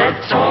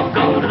 Let's all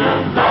go to the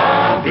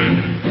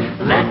lobby.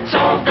 Let's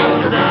all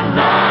go to the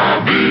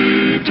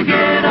lobby to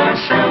get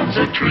ourselves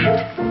a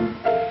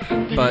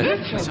treat. But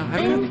so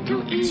I've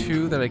got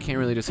 2 that I can't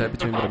really decide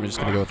between, but I'm just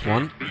gonna go with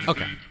one.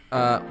 Okay.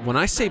 When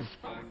I say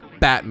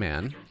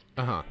Batman,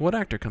 Uh-huh. what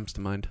actor comes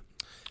to mind?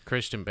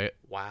 Christian Bale.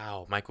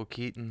 Wow, Michael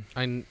Keaton.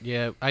 I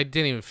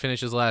didn't even finish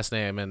his last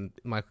name, and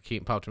Michael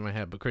Keaton popped in my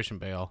head, but Christian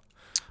Bale.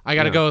 I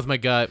got to Yeah. go with my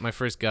gut, my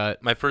first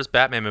gut. My first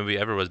Batman movie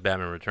ever was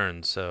Batman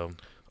Returns. So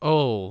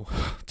Oh,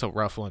 it's a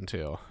rough one,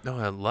 too. no,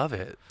 I love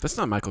it. That's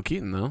not Michael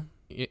Keaton though,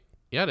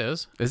 Yeah, it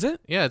is. is it?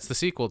 Yeah, it's the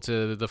sequel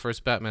to the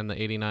first Batman,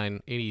 the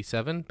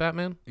 87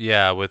 Batman.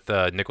 Yeah, with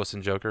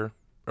Nicholson Joker,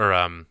 or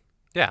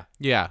yeah,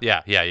 Yeah.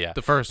 yeah.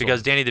 The first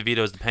Because one. Danny DeVito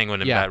is the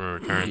Penguin in Yeah. Batman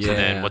Returns, Yeah. and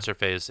then what's her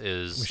face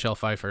is Michelle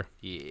Pfeiffer.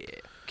 yeah,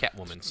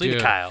 Catwoman, Selena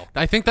Dude, Kyle.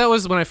 I think that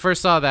was when I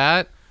first saw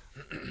that.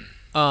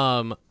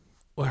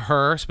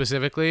 Her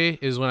specifically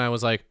is when I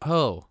was like,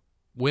 oh,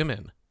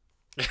 women.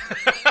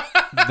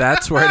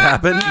 That's where it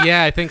happened.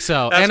 Yeah, I think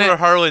so. That's and where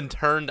Harlan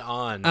turned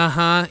on.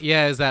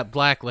 Yeah, is that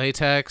black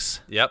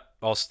latex? Yep,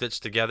 all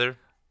stitched together,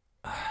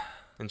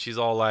 and she's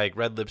all like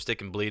red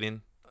lipstick and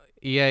bleeding.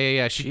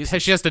 Yeah. She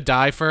Jesus. has to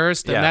die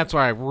first, and Yeah. that's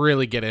where I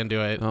really get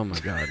into it. Oh my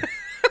god.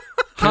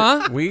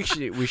 Huh? We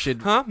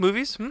should. Huh?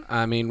 Movies?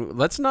 I mean,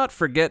 let's not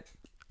forget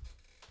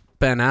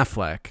Ben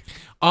Affleck.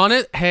 On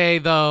it, hey,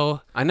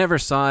 though, I never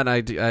saw it. I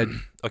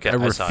Okay, I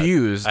I saw it.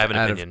 refused I have an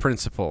out opinion. of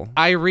principle.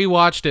 I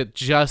rewatched it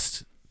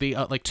just the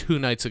like 2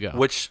 nights ago.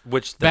 Which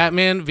thing?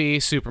 Batman v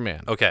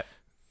Superman. Okay,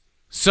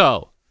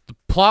 So,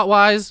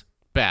 plot-wise,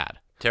 bad.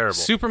 terrible.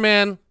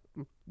 Superman,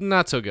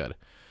 not so good.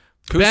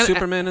 Who's Ben-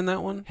 Superman in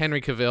that one?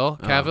 Henry Cavill.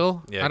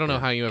 Yeah, I don't know yeah.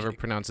 how you ever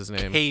pronounce his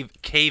name.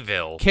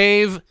 Cavill.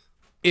 Cave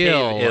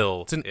Ill.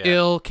 Ill, It's an yeah.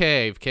 ill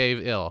cave.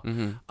 Cave Ill.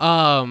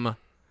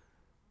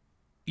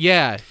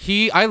 Yeah,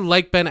 I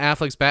like Ben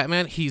Affleck's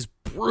Batman. He's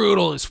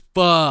brutal as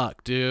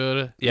fuck,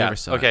 dude. Yeah. Never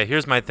saw Okay,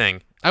 here's my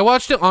thing. I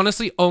watched it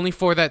honestly only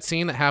for that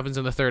scene that happens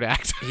in the third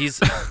act. He's.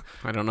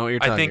 I don't know what you're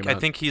talking about. I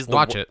think he's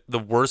Watch it. the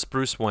worst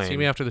Bruce Wayne. See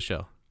me after the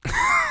show.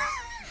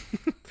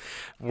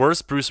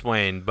 Worst Bruce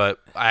Wayne, but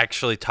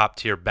actually top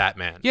tier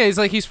Batman. Yeah,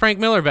 he's Frank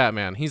Miller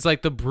Batman. He's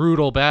like the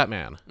brutal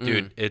Batman.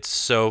 Dude, it's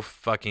so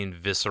fucking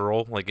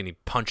visceral. Like, and he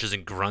punches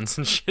and grunts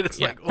and shit. It's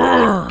like,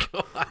 oh my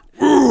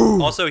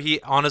god. Also,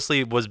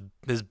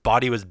 his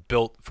body was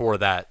built for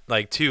that.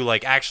 Like, to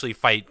like actually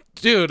fight,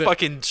 Dude.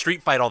 fucking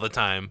street fight all the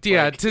time.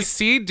 Yeah, Like, to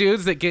see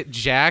dudes that get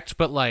jacked,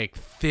 but like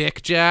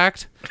thick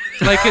jacked,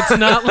 like it's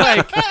not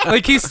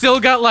like he's still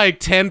got like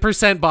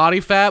 10% body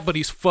fat, but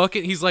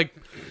he's like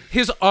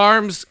his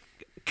arms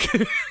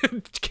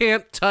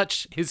can't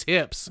touch his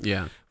hips,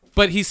 Yeah.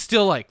 but he's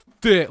still like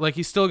thick, like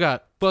he's still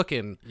got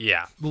fucking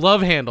yeah.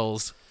 love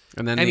handles,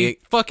 And then and he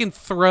fucking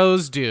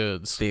throws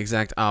dudes. the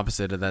exact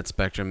opposite of that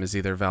spectrum is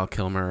either Val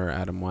Kilmer or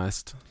Adam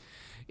West.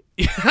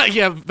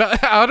 Yeah,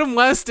 but Adam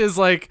West is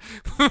like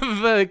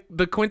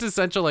the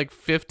quintessential like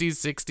 50s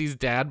 60s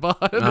dad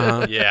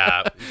bod.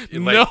 Yeah.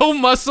 No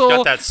muscle,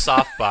 Got that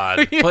soft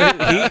bod.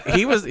 But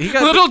he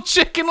got little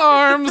chicken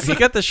arms. he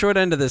got the short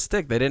end of the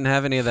stick. They didn't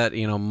have any of that,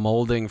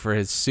 molding for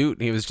his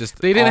suit. He was just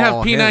They didn't have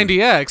all him.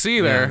 P90X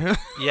either.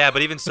 Yeah,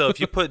 but even so,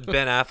 if you put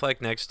Ben Affleck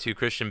next to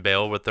Christian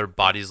Bale, what their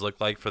bodies look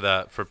like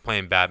for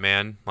playing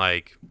Batman,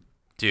 like,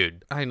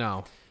 dude, I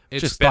know. It's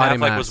Just Ben body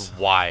Affleck mass. was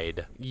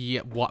wide,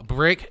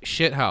 brick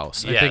shit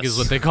house, I think is Yes.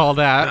 what they call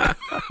that.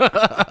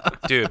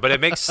 dude. But it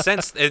makes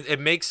sense. It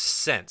makes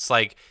sense.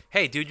 Like,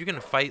 hey, dude, you're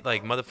gonna fight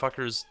like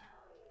motherfuckers.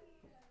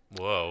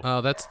 Whoa.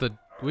 Oh,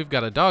 we've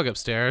got a dog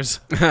upstairs.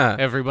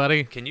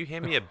 Everybody. Can you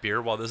hand me a beer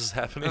while this is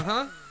happening?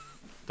 Uh-huh.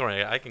 Don't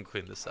worry, I can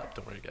clean this up.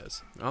 Don't worry,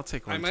 guys. I'll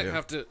take one I might too.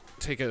 have to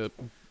take a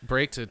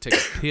break to take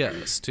a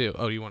piss too.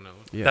 Oh, you want to know?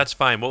 Yeah. That's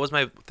fine. What was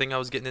my thing I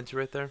was getting into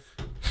right there?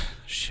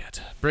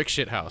 Shit. Brick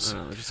shit house.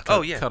 Just Oh,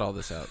 cut, yeah. cut all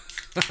this out.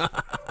 No,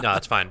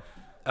 that's fine.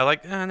 I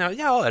like. No,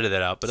 yeah, I'll edit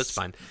that out, but it's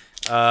fine.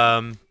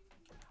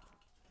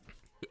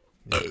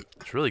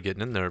 It's really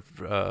getting in there.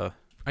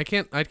 I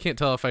can't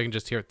tell if I can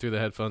just hear it through the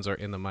headphones or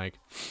in the mic.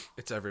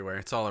 It's everywhere.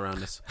 It's all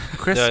around us.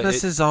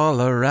 Christmas is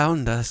all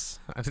around us.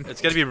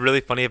 It's gonna be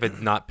really funny if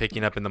it's not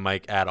picking up in the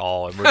mic at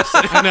all, and we're just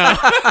sitting,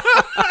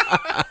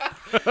 I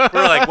know.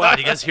 we're like, "Wow,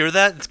 do you guys hear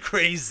that? It's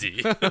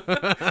crazy."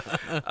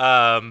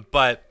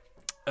 But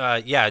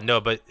yeah,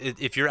 no. But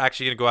if you're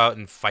actually gonna go out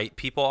and fight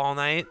people all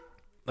night,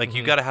 like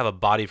you gotta have a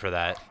body for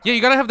that. Yeah,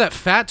 you gotta have that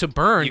fat to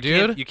burn,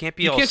 dude. You can't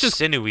be all just.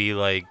 sinewy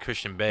like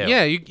Christian Bale.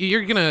 Yeah,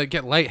 you're gonna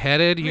get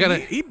lightheaded. You gotta.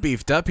 He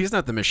beefed up. He's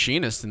not the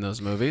machinist in those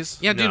movies.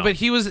 Yeah, dude, No. but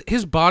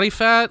his body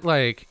fat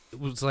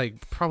was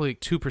like probably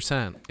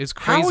 2%. It's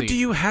crazy. How do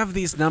you have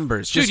these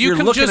numbers? Dude, Just you you're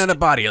can looking just- at a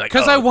body like.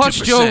 Because oh, I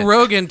watched 2%. Joe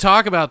Rogan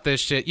talk about this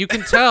shit. You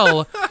can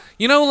tell,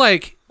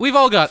 like, we've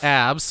all got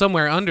abs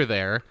somewhere under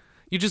there.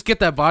 You just get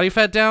that body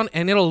fat down,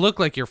 and it'll look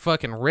like you're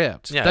fucking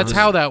ripped. Yeah, That's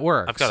how that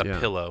works. I've got a Yeah.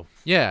 pillow.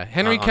 Yeah,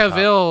 Henry on top.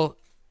 Cavill,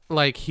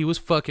 like, he was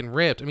fucking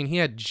ripped. I mean, he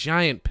had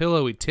giant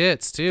pillowy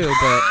tits, too,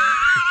 but...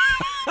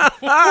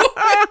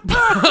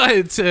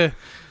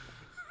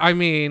 I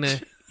mean,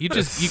 you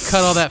cut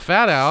all that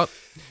fat out.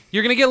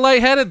 You're going to get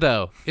lightheaded,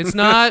 though. It's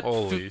not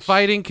Holy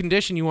fighting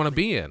condition you want to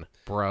be in,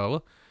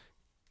 bro.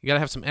 You got to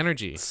have some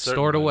energy stored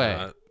Certainly away.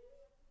 not.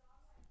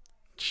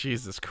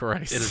 Jesus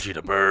Christ. Energy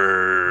to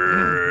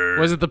burn.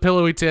 Was it the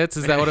pillowy tits?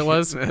 Is that what it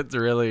was? That's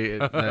really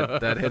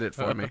that hit it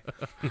for me.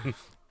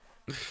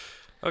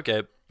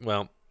 Okay,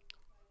 well,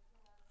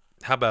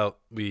 how about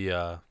we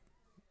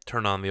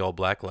turn on the old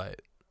black light?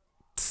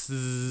 The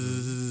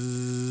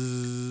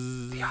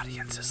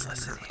audience is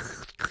listening.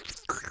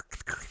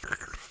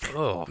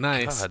 Oh,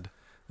 Nice. God.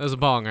 That was a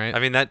bong, right? I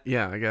mean, that.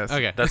 Yeah, I guess.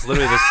 Okay. That's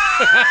literally this.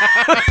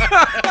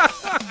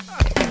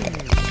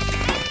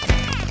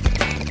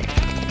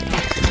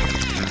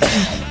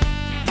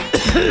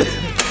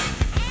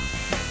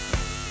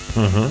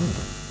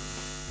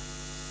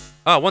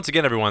 Once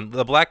again, everyone,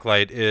 the black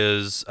light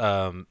is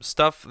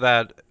stuff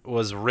that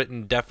was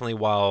written definitely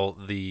while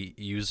the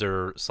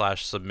user /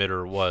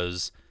 submitter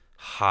was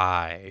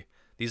high.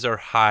 These are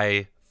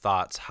high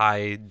thoughts,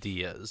 high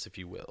ideas, if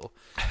you will.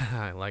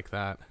 I like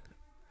that.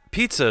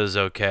 Pizza is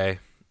okay.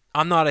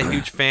 I'm not a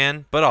huge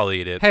fan, but I'll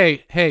eat it.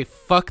 Hey,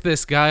 fuck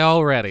this guy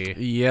already.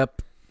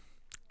 Yep.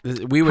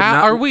 We would How-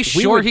 not. are we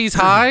sure would- he's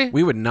high?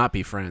 We would not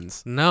be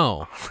friends.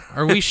 No.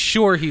 Are we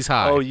sure he's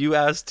high? Oh, you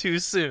asked too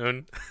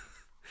soon.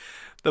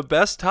 The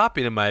best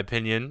topping, in my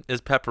opinion, is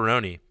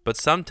pepperoni, but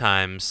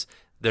sometimes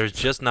there's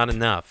just not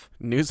enough.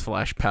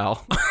 Newsflash,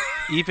 pal.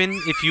 Even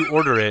if you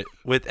order it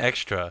with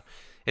extra.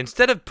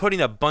 Instead of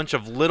putting a bunch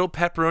of little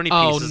pepperoni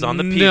Oh, pieces on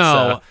the pizza,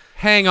 no.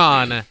 Hang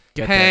on.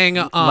 Hang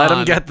on. Let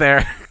him get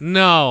there.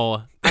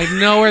 No. I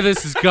know where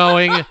this is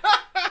going.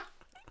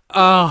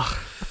 Oh,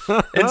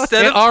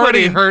 instead it of already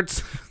putting,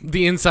 hurts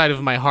the inside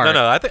of my heart.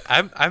 No, I think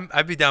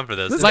I'd be down for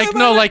this.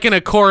 Like in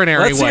a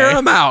coronary Let's way. hear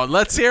him out.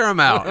 Let's hear him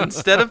out.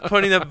 Instead of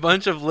putting a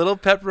bunch of little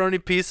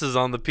pepperoni pieces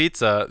on the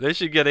pizza, they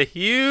should get a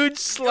huge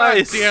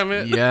slice Damn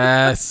it.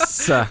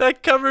 Yes.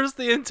 that covers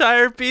the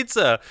entire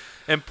pizza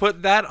and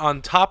put that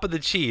on top of the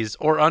cheese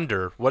or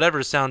under,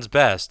 whatever sounds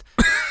best.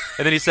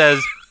 And then he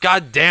says,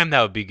 "God damn,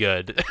 that would be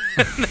good."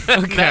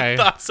 Okay. That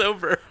thought's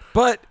over.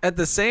 But at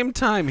the same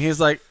time, he's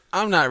like,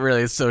 I'm not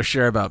really so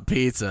sure about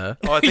pizza.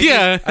 Oh, I think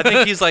Yeah. I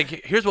think he's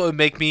like, here's what would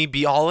make me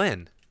be all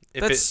in.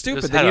 If That's it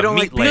stupid. just Then had you a don't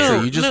like meat pizza.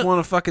 layer. You just No, want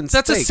a fucking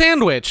That's a steak.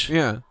 sandwich.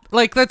 Yeah.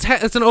 Like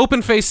it's an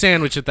open face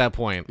sandwich at that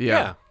point.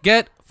 Yeah.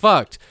 Get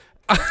fucked.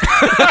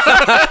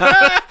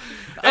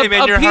 Hey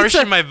man, a you're pizza-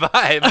 harshing my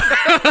vibe.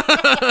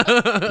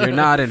 You're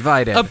not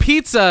invited. A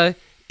pizza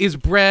is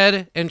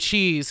bread and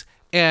cheese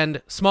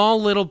and small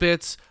little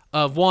bits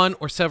of one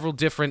or several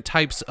different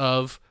types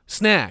of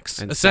snacks,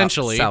 And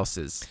essentially.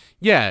 Sauces.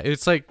 Yeah,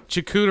 it's like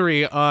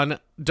charcuterie on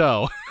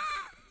dough.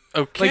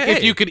 Okay. Like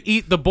if you could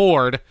eat the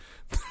board,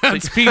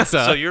 that's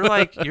pizza. So you're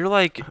like Yeah.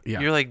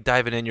 you're like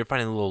diving in. You're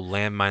finding little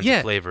landmines yeah,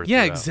 of flavor.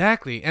 yeah, throughout.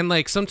 exactly. And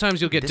like sometimes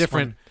you'll get This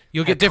different. one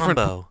You'll had get different.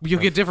 combo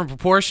You'll get different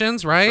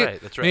proportions, right?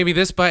 That's right. Maybe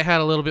this bite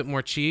had a little bit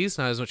more cheese,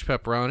 not as much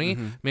pepperoni.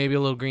 Mm-hmm. Maybe a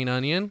little green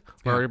onion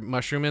or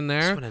mushroom in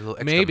there. one had a little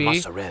extra Maybe,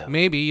 mozzarella.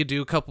 maybe you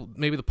do a couple.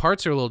 Maybe the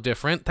parts are a little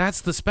different. That's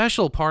the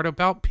special part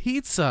about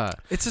pizza.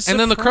 It's a and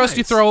then the crust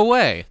you surprise. throw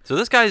away. So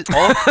this guy's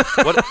all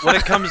what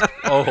it comes.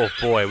 Oh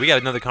boy, we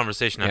got another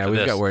conversation Yeah, after we've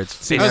this. got words.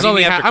 See, I was see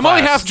only me after I'm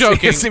only class. half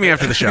joking. see me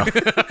after the show.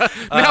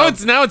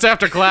 now it's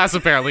after class.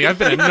 Apparently, I've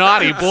been a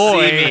naughty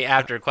boy. See me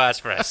after class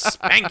for a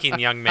spanking,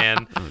 young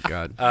man. Oh,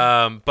 God.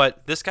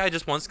 But this guy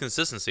just wants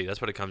consistency.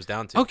 That's what it comes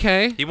down to.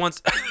 Okay. He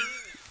wants.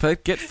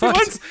 But get he fucked.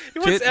 wants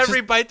Just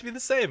every bite to be the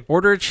same.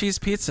 order a cheese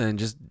pizza and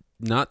just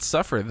not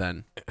suffer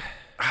then.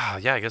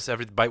 Yeah, I guess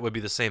every bite would be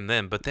the same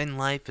then. But then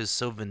life is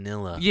so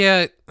vanilla.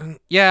 Yeah,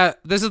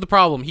 this is the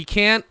problem. You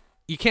can't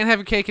have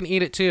your cake and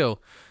eat it too.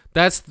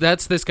 That's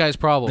this guy's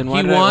problem. Then why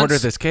he did I wants order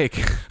this cake?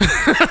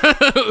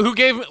 who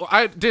gave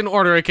I didn't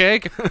order a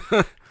cake.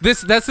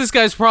 That's this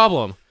guy's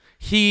problem.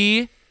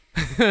 He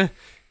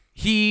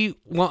he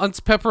wants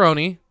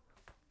pepperoni.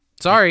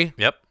 Sorry.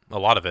 Yep, a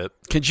lot of it.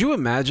 Could you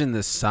imagine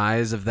the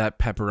size of that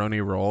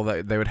pepperoni roll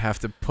that they would have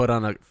to put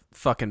on a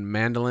fucking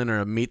mandolin or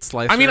a meat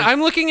slicer? I mean,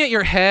 I'm looking at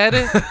your head,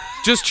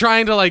 just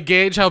trying to like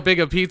gauge how big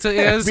a pizza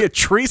It'd is. be a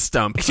tree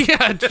stump.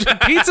 Yeah,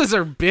 pizzas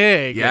are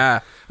big.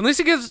 Yeah.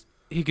 Unless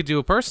he could do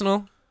a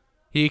personal.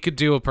 He could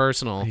do a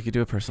personal. He could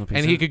do a personal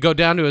pizza. And he could go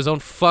down to his own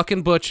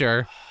fucking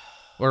butcher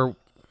or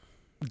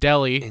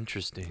deli.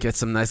 Interesting. get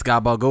some nice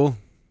gabagool.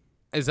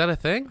 Is that a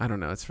thing? I don't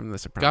know. It's from The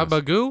Sopranos.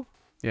 Gabagoo?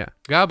 Yeah.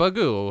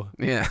 Gabagoo.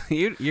 Yeah.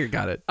 You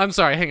got it. I'm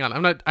sorry, hang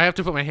on. I have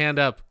to put my hand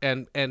up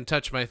and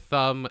touch my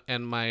thumb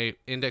and my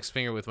index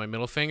finger with my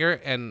middle finger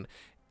and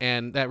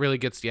that really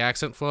gets the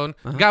accent flowing.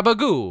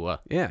 Gabagoo.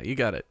 Yeah, you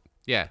got it.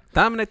 Yeah.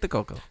 Dominate the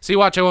cocoa. See,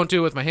 watch, I won't do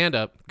it with my hand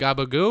up.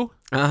 Gabagoo?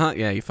 Uh-huh.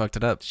 Yeah, you fucked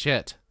it up.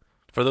 Shit.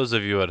 For those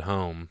of you at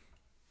home,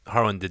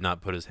 Harlan did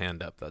not put his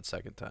hand up that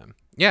second time.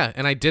 Yeah,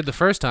 and I did the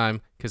first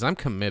time because I'm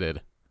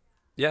committed.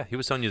 Yeah, he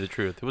was telling you the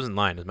truth. He wasn't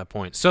lying, is my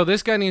point. So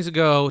this guy needs to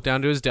go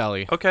down to his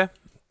deli. Okay.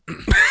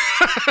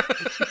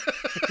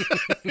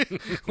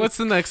 What's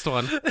the next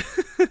one?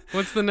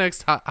 What's the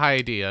next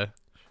idea?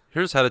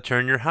 Here's how to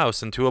turn your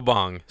house into a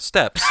bong.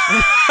 Steps.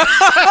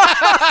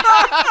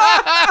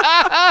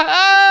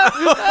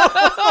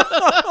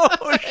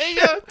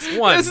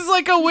 One. This is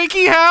like a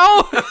wiki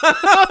how?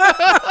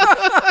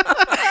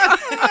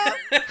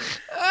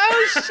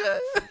 Oh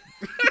shit.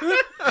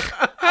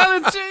 How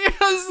to turn your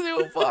house into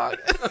a bong.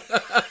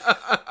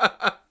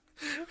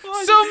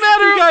 So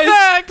matter You of guys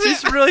fact.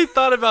 just really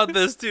thought about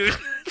this, dude.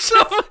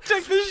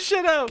 Check this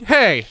shit out.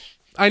 Hey,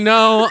 I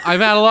know. I've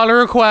had a lot of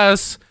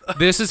requests.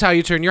 This is how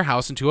you turn your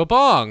house into a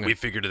bong. We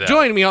figured it out.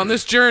 Join me on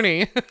this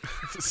journey.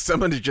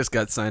 Someone who just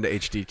got signed to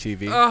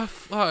HDTV. Oh,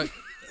 fuck.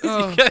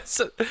 You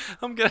guys,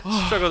 I'm gonna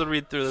struggle to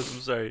read through this.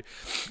 I'm sorry.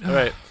 All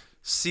right.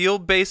 Seal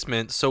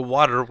basement so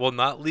water will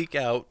not leak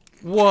out.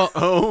 Whoa.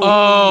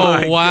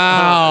 my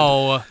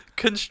Wow.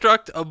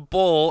 Construct a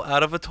bowl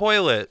out of a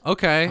toilet.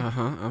 Okay.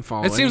 I'm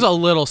following. It seems a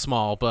little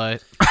small,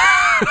 but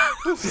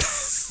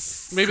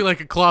maybe like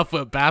a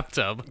clawfoot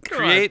bathtub.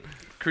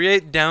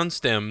 Create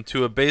downstem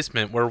to a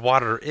basement where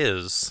water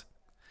is.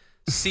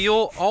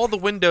 Seal all the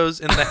windows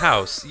in the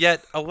house,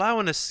 yet allow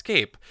an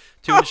escape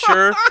to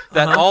ensure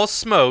that all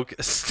smoke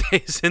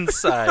stays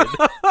inside.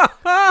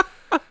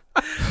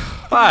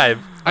 5.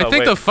 I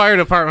think the fire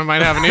department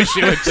might have an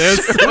issue with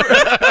this.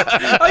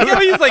 I know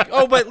he's like,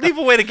 but leave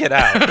a way to get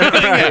out.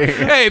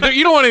 Hey,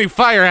 you don't want any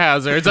fire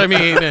hazards. I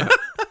mean,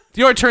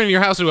 you're turning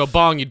your house into a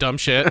bong, you dumb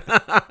shit.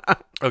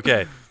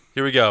 Okay,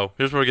 here we go.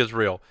 Here's where it gets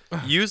real.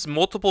 Use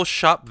multiple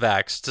shop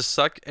vacs to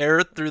suck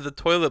air through the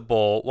toilet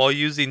bowl while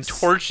using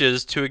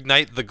torches to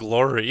ignite the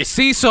glory.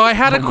 See, so I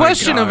had a my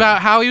question God.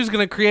 about how he was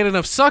going to create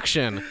enough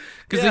suction.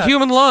 Because the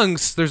human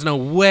lungs, there's no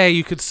way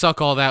you could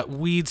suck all that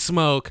weed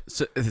smoke.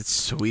 So, it's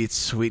sweet,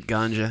 sweet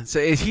ganja.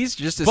 So he's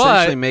just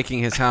essentially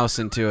making his house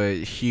into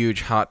a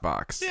huge hot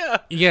box. Yeah.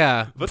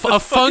 Yeah, But the a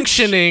fucking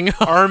functioning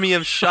army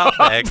of shop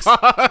vacs.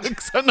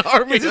 box, an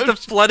army It's just of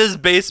to flood his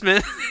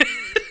basement.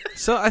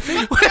 So I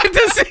think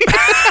does he?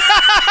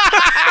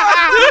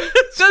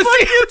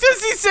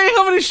 does he say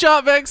how many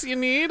shop vacs you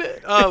need?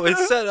 Oh, it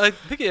said. I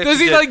think it Does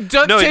he like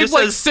duct no, it tape just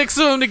like says 6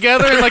 of them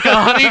together in like a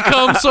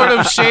honeycomb sort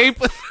of shape?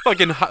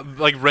 fucking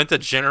like rent a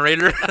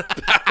generator.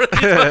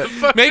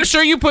 Make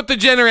sure you put the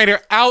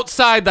generator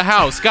outside the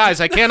house, guys.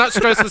 I cannot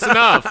stress this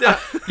enough.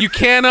 You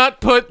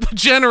cannot put the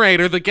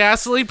generator, the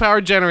gasoline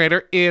powered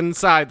generator,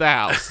 inside the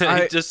house.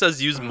 It just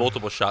says use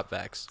multiple shop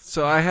vacs.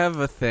 so. I have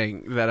a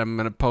thing that I'm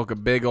gonna poke a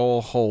big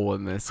old hole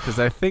in this because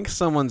I think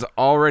someone's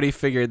already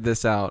figured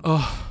this out,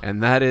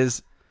 and that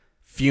is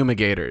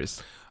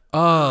fumigators.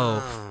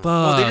 Oh, fuck.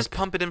 Well, they just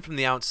pump it in from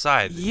the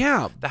outside.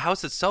 Yeah, The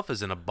house itself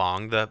isn't a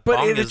bong. The but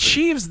bong it is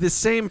achieves the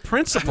same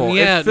principle.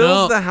 Yeah, it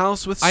fills no, the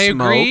house with I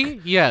smoke.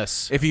 agree.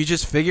 Yes. If you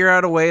just figure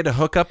out a way to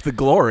hook up the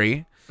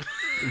glory.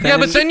 Yeah,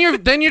 but then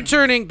you're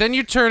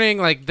turning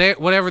like they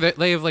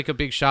have like a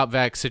big shop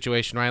vac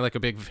situation, right? Like a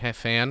big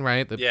fan,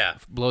 right? That Yeah.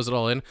 blows it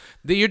all in.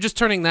 You're just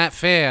turning that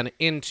fan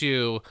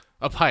into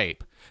a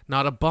pipe,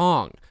 not a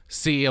bong.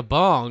 See, a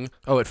bong.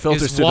 Oh, it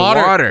filters is through water,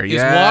 the water. Is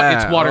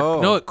Yeah. it's water.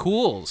 Oh. No, it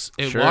cools.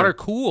 Sure. Water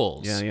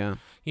cools. Yeah.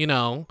 You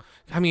know,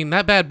 I mean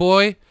that bad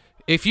boy.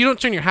 If you don't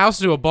turn your house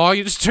into a bong,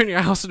 you just turn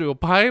your house into a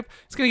pipe.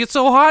 It's gonna get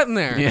so hot in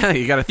there. Yeah,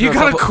 you gotta. You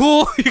gotta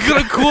cool. You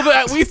gotta cool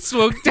that weed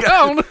smoke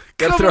down.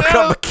 Gotta throw a Coming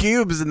couple out.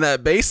 cubes in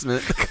that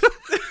basement.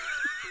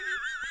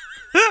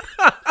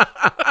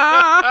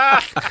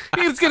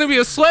 It's gonna be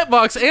a sweat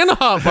box and a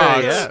hot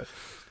box.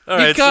 All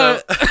right,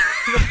 gotta- so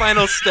the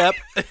final step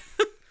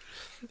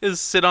is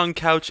sit on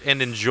couch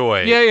and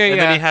enjoy. Yeah, And then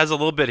yeah. he has a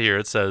little bit here.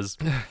 It says,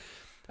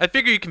 I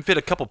figure you can fit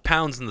a couple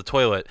pounds in the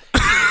toilet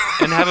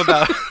and have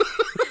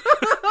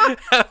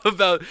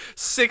about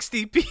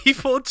 60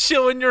 people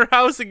chill in your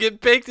house and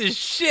get baked as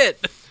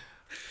shit.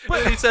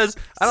 But he says,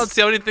 I don't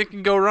see how anything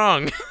can go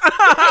wrong.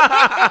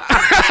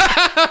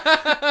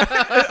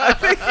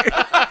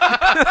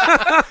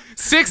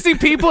 60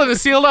 people in a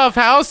sealed off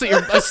house that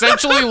you're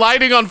essentially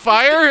lighting on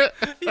fire?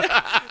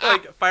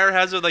 Like fire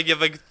hazard, like you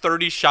have like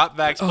 30 shop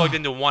vacs plugged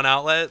into one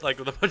outlet, like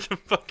with a bunch of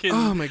fucking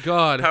Oh my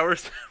god. power.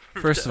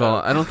 First of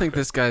all, I don't think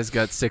this guy's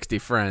got 60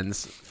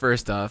 friends.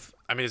 First off,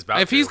 I mean, he's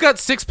about If to. he's got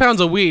 6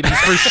 pounds of weed, he's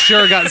for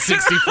sure got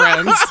 60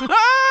 friends.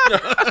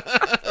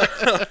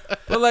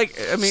 but like,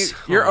 I mean,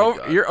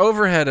 your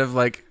overhead of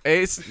like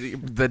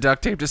the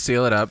duct tape to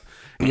seal it up.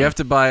 You have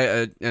to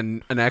buy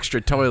an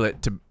extra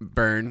toilet to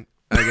burn.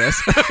 I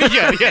guess.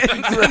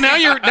 yeah.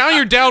 Now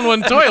you're down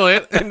one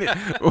toilet.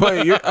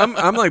 Wait,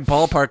 I'm like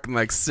ballparking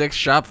like 6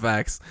 shop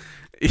vacs.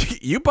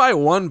 You buy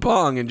one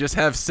bong and just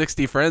have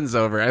 60 friends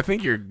over. I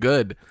think you're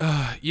good.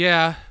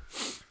 Yeah,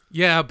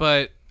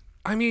 but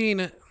I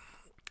mean,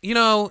 you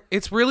know,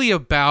 it's really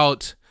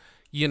about,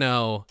 you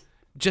know,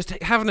 just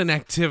having an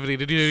activity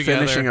to do together.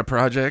 Finishing a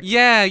project.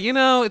 Yeah, you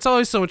know, it's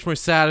always so much more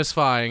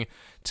satisfying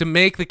to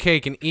make the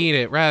cake and eat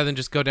it rather than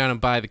just go down and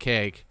buy the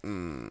cake.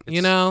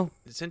 You know?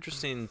 It's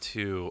interesting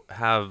to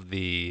have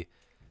the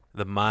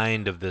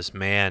mind of this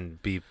man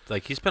be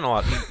like he spent a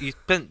lot. He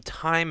spent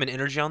time and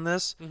energy on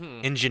this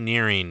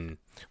engineering.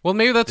 Well,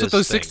 maybe that's what This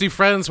those thing. 60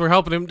 friends were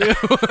helping him do.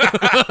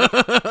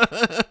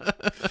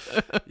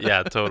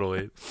 Yeah,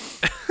 totally.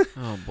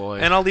 Oh boy.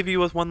 And I'll leave you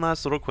with one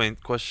last little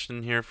quaint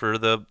question here for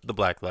the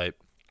black light.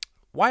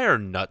 Why are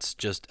nuts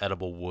just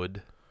edible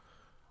wood?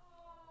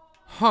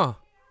 Huh.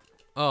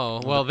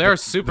 Oh, well, they're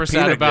super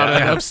sad peanut about it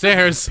gallery.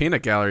 upstairs.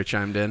 Peanut gallery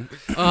chimed in.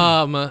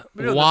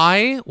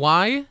 Why?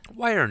 Why?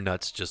 Why are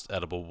nuts just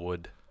edible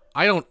wood?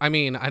 I don't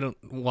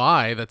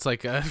why? That's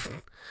like a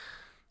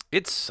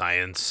It's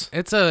science.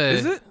 it's a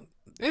Is it?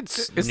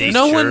 It's Is there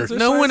no nature? one Is there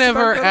no one science to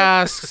ever back that up?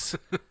 asks.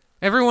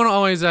 Everyone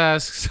always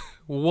asks,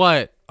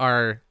 what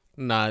are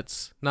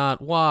nuts,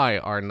 not why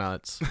are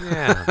nuts.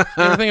 Yeah.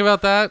 You ever think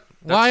about that?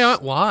 Why?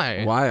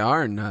 Why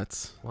are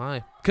nuts?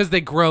 Why? Because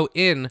they grow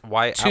in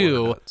Why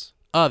to our nuts?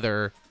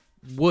 other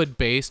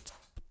wood-based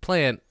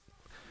plant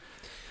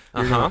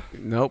Uh-huh.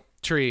 Nope.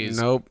 trees.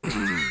 Nope.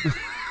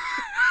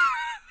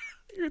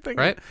 You're thinking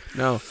Right?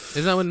 No.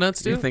 Isn't that what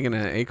nuts do? You're thinking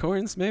of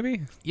acorns,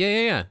 maybe?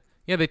 Yeah.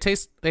 Yeah,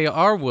 they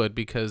are wood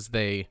because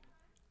they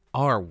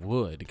are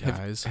wood,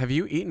 guys. Have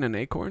you eaten an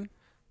acorn?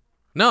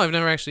 No, I've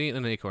never actually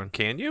eaten an acorn.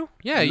 Can you?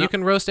 Yeah, you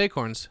can roast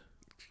acorns.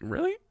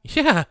 Really?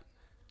 Yeah.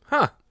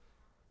 Huh.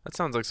 That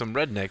sounds like some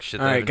redneck shit.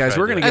 All that I right, haven't guys,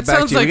 tried we're gonna yet. get That back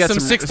sounds to you. We like got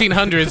some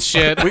 1600s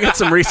shit. We got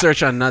some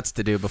research on nuts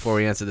to do before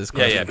we answer this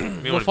Yeah, question. yeah.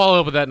 We We'll wanna follow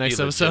up with that be next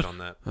legit episode. on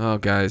that. Oh,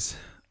 guys.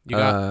 You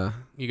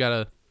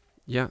gotta.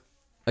 Yeah.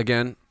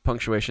 Again,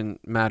 punctuation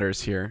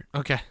matters here.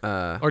 Okay.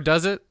 Uh, Or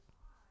does it?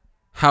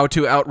 how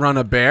to outrun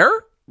a bear?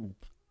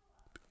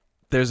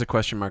 There's a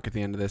question mark at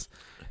the end of this.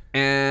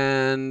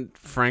 And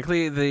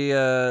frankly,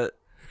 the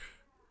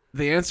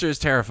answer is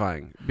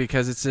terrifying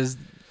because it says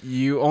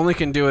you only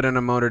can do it in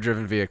a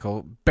motor-driven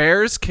vehicle.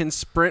 Bears can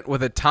sprint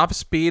with a top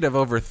speed of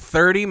over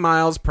 30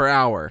 miles per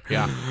hour.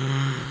 Yeah.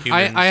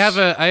 Humans I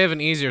have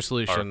an easier are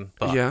solution.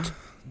 fucked. Yeah.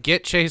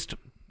 Get chased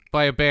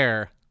by a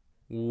bear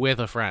with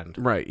a friend.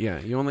 Right, yeah.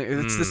 You only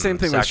it's the same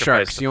thing with sacrifice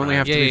sharks. the You only friend.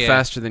 have to Yeah, be yeah.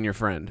 faster than your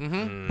friend.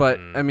 Mm-hmm. But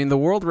I mean, the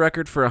world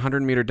record for a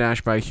 100-meter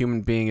dash by a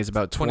human being is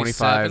about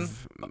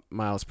 25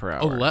 miles per hour.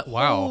 Oh,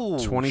 wow.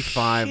 Oh,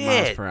 25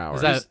 miles shit. per hour.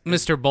 Is that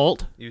Mr.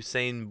 Bolt?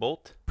 Usain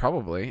Bolt?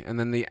 Probably. And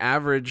then the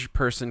average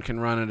person can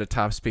run at a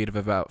top speed of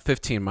about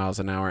 15 miles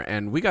an hour.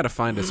 And we got to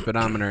find a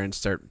speedometer and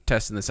start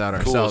testing this out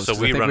Cool. ourselves. So 'cause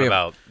I we think run have-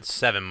 about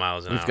 7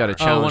 miles an hour. We've got a Oh,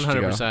 challenge to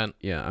go. 100%.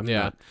 Yeah, I'm Yeah.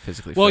 not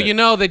physically Well, fit. you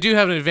know, they do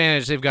have an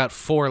advantage. They've got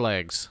 4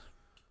 legs.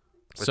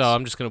 So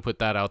I'm just going to put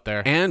that out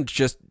there. And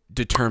just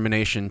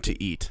determination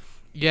to eat.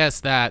 Yes,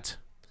 that.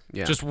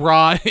 Yeah. Just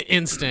raw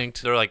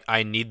instinct. They're like,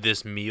 I need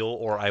this meal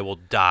or I will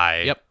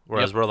die. Yep,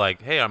 Whereas yep. we're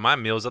like, hey, my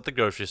meal's at the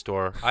grocery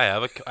store. I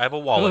have a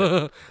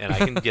wallet and I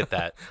can get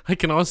that. I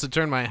can also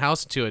turn my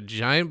house into a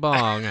giant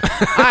bong.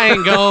 I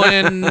ain't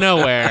going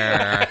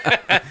nowhere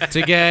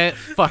to get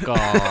fuck all.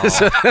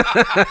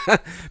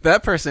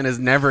 that person is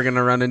never going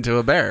to run into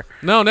a bear.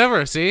 No,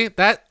 never. See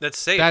that? That's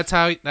safe. That's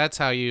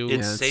how you. it's Yeah,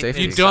 it's safe. safe.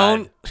 you inside.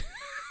 don't.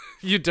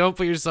 You don't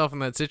put yourself in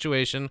that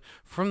situation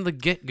from the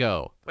get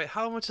go. Wait,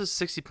 how much does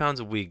 60 pounds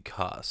of weed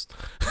cost?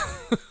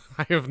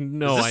 I have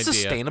no Is this idea.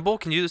 sustainable?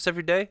 Can you do this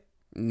every day?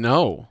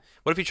 No.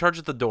 What if you charge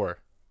at the door?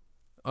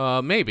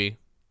 Maybe.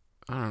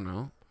 I don't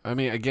know. I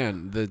mean,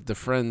 again, the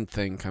friend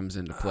thing comes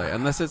into play.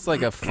 Unless it's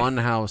like a fun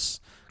house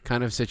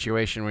kind of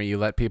situation where you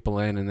let people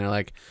in and they're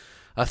like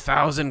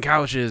 1,000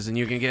 couches and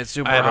you can get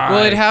super I have a- high.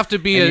 Well, it'd have to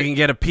be and a. you can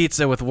get a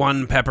pizza with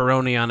 1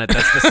 pepperoni on it.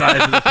 That's the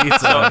size of the So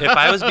pizza. if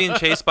I was being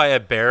chased by a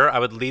bear, I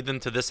would lead them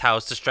to this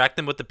house, distract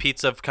them with the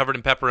pizza covered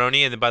in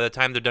pepperoni, and then by the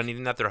time they're done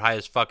eating that, they're high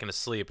as fucking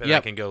asleep, and I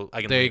Yep. can go.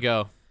 I can. There you leave.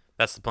 go.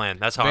 That's the plan.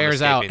 That's how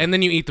Bear's I'm out, escaping. and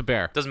then you eat the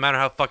bear, Doesn't matter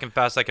how fucking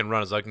fast I can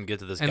run, as I can get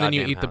to this. and then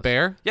you goddamn eat the house.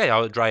 bear. Yeah,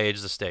 I'll dry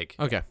age the steak,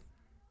 Okay.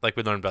 like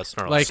we learned about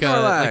Snorlax. Like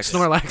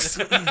Snorlax.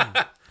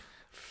 Snorlax.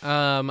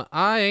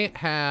 I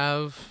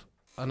have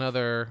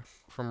another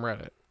from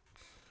Reddit.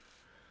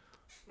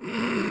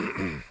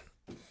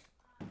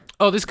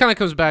 Oh, this kind of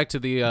comes back to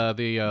the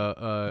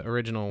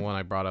original one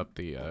I brought up,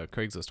 the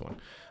Craigslist one.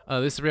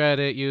 This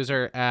Reddit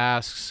user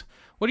asks,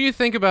 "What do you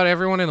think about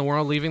everyone in the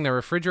world leaving their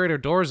refrigerator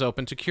doors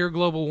open to cure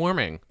global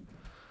warming?"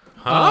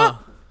 huh?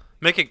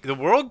 Make it the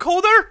world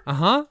colder? Uh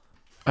huh.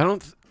 I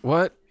don't.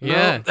 What? No.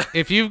 Yeah.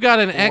 If you've got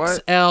an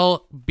What?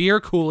 XL beer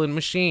cooling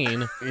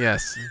machine,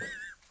 Yes.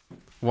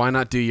 Why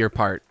not do your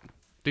part?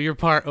 do your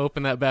part.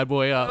 Open that bad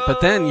boy up. But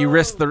then you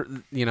risk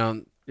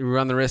you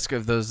run the risk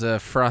of those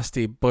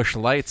frosty bush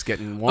lights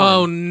getting warm.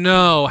 Oh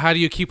no! How do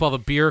you keep all the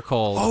beer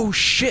cold? Oh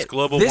shit!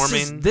 global This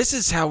warming. This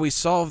is how we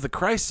solve the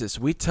crisis.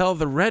 We tell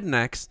the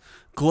rednecks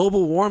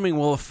global warming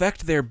will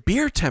affect their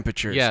beer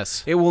temperatures.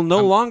 Yes. It will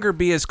no longer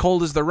be as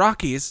cold as the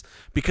Rockies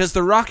because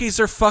the Rockies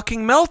are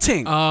fucking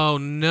melting. Oh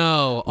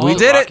no! We All-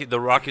 did it. The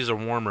Rockies are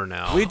warmer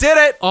now. We did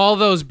it. All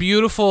those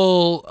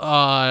beautiful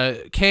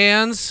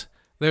cans.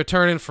 They're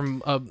turning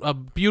from a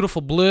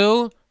beautiful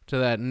blue to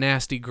that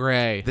nasty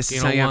gray. This you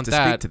is don't how you have want to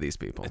that speak to these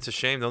people. It's a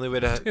shame. The only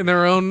way to in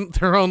their own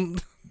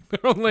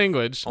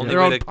language, only their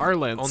way own to,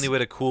 parlance. Only way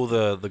to cool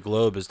the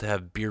globe is to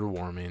have beer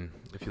warming.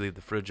 If you leave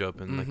the fridge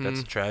open, like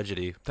that's a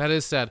tragedy. That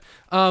is sad.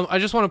 I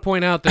just want to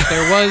point out that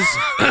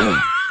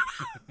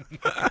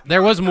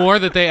there was more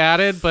that they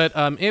added, but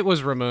it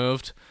was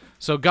removed.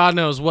 So God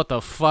knows what the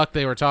fuck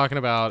they were talking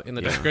about in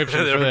the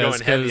description They for were this.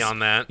 going heavy 'cause on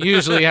that.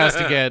 Usually has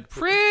to get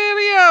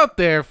pretty out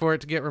there for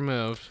it to get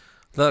removed.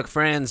 Look,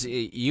 friends,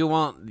 you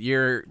want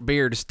your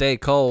beer to stay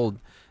cold,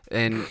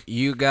 and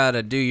you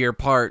gotta do your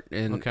part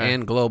in Okay.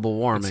 and global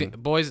warming.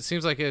 Boys, it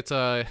seems like it's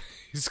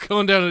he's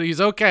going down.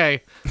 He's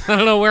okay. I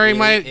don't know where he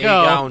might He's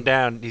go. going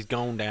down. He's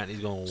going down.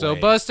 He's going So away.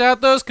 bust out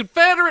those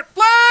Confederate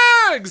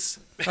flags.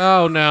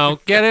 Oh no,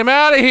 get him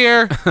out of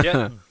here.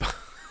 Yeah.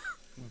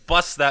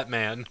 Bust that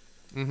man.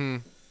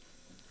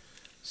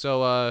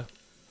 So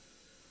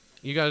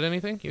You got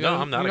anything? No,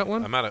 I'm not. You got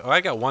one? I'm not.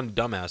 I got one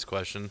dumbass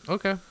question.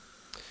 Okay.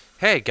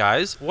 Hey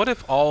guys, what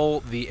if all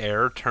the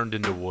air turned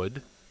into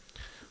wood?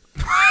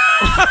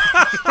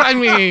 I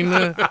mean,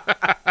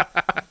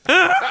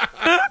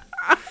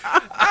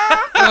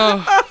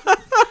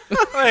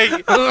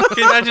 Like, can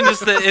you imagine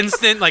just the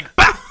instant like,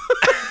 bah!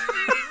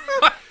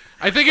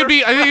 I think it'd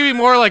be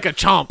more like a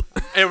chomp.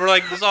 And we're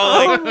like, it's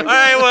all like, all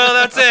right, well,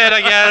 that's it,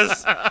 I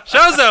guess.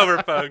 Show's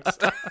over, folks.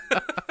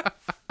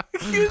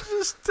 You're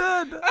just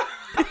dead.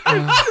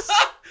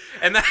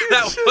 And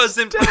that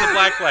wasn't from the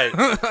black light.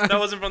 That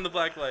wasn't from the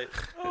black light.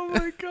 Oh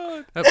my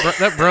god.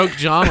 That broke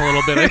John a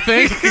little bit, I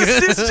think.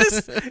 It's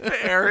just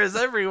air is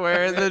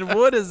everywhere, and then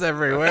wood is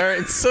everywhere,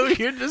 and so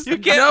you're just You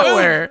can't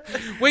nowhere.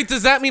 Wait,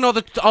 does that mean all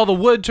the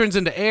wood turns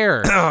into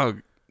air? Oh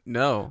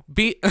no,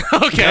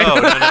 Okay.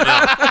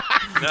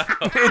 No.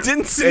 it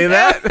didn't say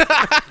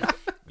that.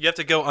 You have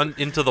to go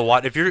into the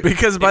water.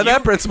 Because by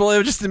that principle, it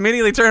would just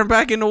immediately turn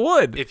back into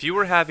wood. If you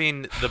were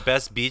having the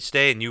best beach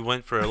day and you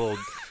went for a little,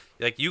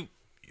 like you're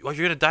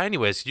gonna die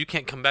anyways. You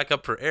can't come back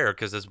up for air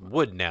because it's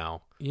wood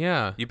now.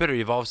 Yeah. You better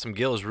evolve some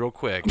gills real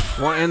quick.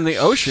 Well, and the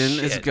ocean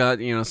has Shit. got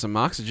some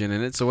oxygen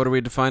in it. So what are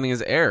we defining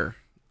as air?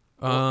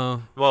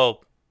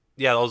 Well,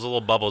 yeah, those little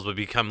bubbles would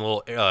become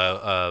little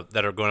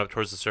that are going up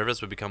towards the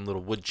surface would become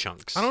little wood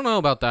chunks. I don't know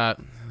about that.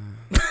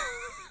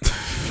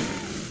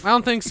 I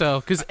don't think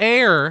so, because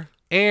air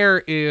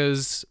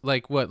is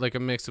like what, like a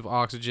mix of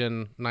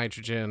oxygen,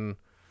 nitrogen,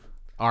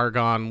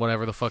 argon,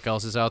 whatever the fuck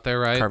else is out there,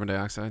 right? Carbon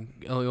dioxide.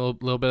 A little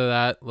bit of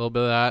that, a little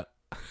bit of that.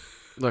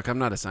 Look, I'm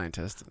not a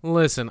scientist.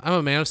 Listen, I'm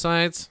a man of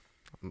science.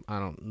 I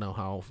don't know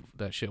how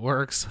that shit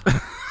works.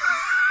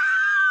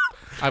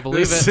 I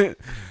believe it.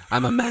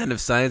 I'm a man of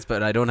science,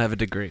 but I don't have a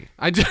degree.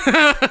 I do.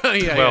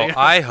 Yeah.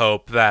 I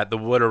hope that the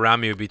wood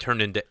around me would be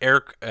turned into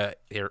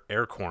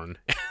aircorn.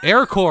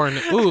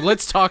 Aircorn. Ooh,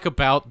 let's talk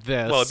about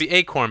this. Well, it'd be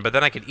acorn, but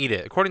then I could eat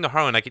it. According to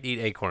Harlan, I could eat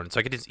acorn, so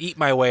I could just eat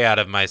my way out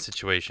of my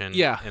situation.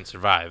 Yeah. And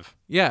survive.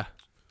 Yeah,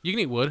 you can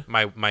eat wood.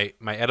 My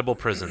edible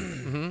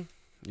prison.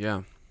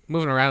 Yeah.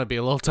 Moving around would be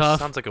a little tough.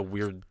 Sounds like a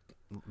weird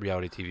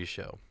reality TV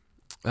show.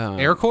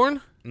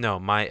 Aircorn? No,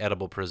 my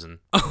edible prison.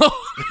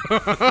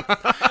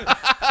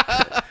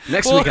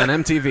 Next week on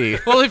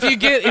MTV. Well, if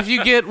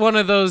you get one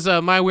of those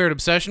My Weird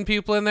Obsession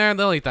people in there,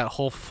 they'll eat that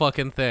whole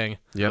fucking thing.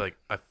 Yep. Like,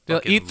 I They'll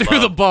fucking eat through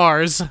the love-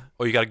 bars.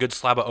 Oh, you got a good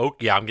slab of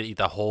oak? Yeah, I'm gonna eat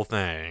the whole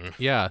thing.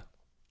 Yeah.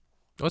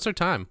 What's our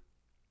time?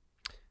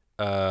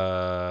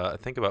 I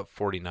think about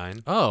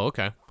 49. Oh,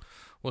 okay.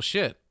 Well,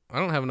 shit. I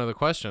don't have another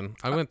question.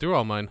 I went through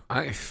all mine.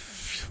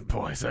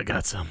 Boys, I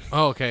got some.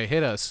 Oh, okay.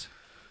 Hit us.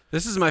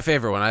 This is my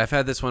favorite one. I've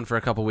had this one for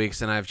a couple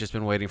weeks, and I've just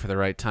been waiting for the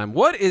right time.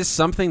 What is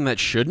something that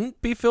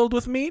shouldn't be filled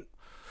with meat?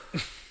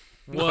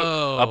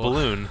 Whoa. A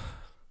balloon.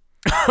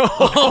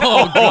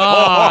 Oh,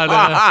 God.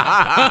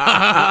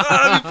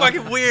 That'd be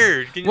fucking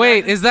weird. Can you Wait,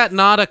 imagine? is that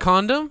not a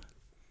condom?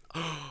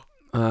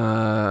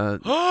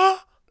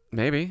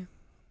 Maybe.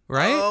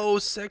 Right? Oh,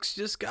 sex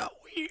just got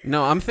weird.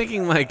 No, I'm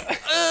thinking like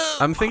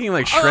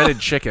shredded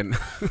chicken.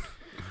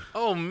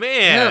 Oh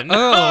man. Yeah,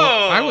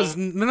 I was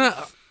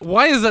not.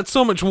 Why is that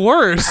so much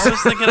worse? I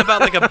was thinking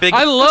about like a big.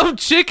 I love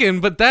chicken,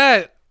 but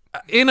that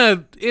in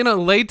a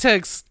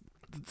latex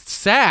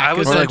sack. I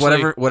was Or like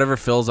essentially. whatever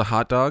fills a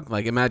hot dog.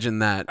 Like imagine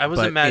that. I was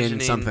but imagining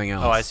in something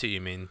else. Oh, I see what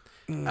you mean.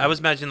 I was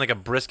imagining like a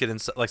brisket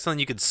and like something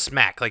you could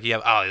smack. Like you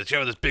have let's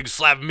show this big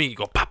slab of meat. You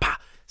go pa pa,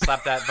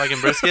 slap that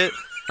fucking brisket.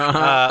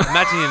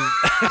 Imagining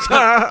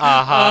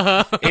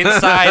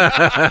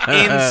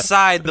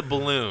inside the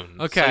balloon. So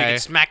you Okay. can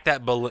smack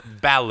that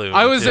balloon.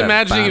 I was too.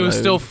 imagining it was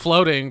Balloon. still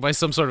floating by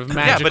some sort of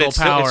magical but it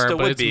still power, would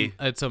but be.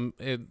 it's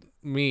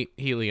meat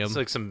helium. It's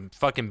like some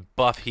fucking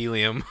buff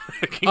helium.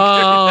 Meet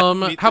how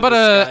through about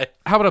the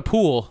a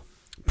pool?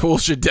 Pool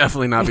should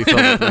definitely not be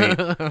filled with meat.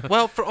 sky.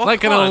 Well, for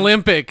Like an hold on.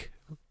 Olympic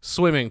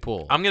swimming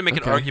pool. I'm gonna make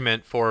Okay. an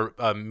argument for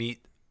a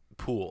meat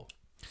pool.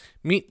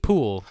 Meat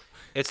pool.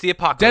 It's the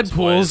apocalypse.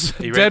 Deadpool's boys.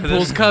 Are you ready for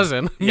this? Deadpool's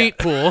cousin. Yeah. Meat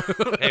pool.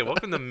 Hey,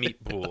 welcome to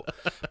Meat Pool.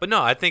 But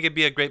no, I think it'd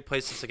be a great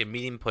place. It's like a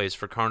meeting place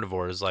for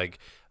carnivores, like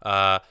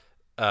where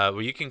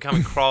you can come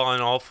and crawl on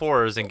all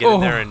fours and get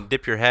in there and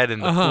dip your head in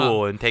the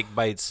pool and take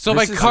bites. So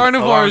by This is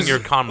carnivores, along your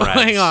comrades.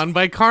 hang on.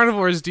 By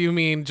carnivores, do you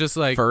mean just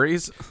like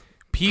Furries?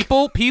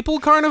 people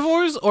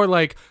carnivores, or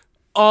like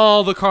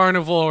all the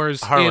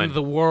carnivores Harlan, in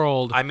the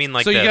world? I mean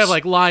like so you could this. have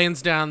like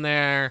lions down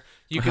there.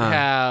 You could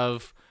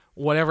have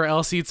whatever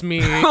else eats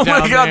meat. Oh down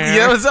my god, there.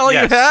 yeah, was that all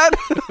Yes. you had?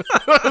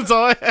 That's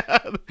all I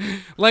had.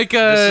 Like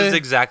This is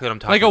exactly what I'm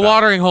talking like a about.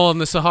 watering hole in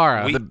the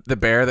Sahara. The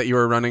bear that you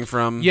were running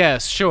from?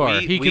 Yes, sure.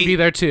 He could be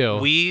there too.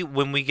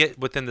 When we get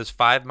within this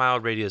 5-mile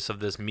radius of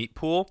this meat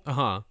pool,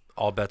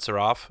 all bets are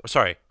off.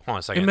 Sorry, hold on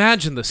a second.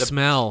 Imagine the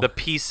smell. The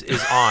peace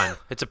is on.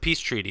 It's a peace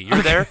treaty.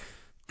 You're there.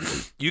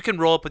 You can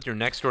roll up with your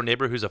next door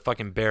neighbor who's a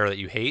fucking bear that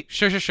you hate.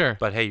 Sure.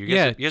 But hey, you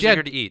guys are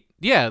here to eat.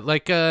 Yeah,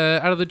 like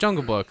out of the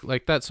Jungle Book,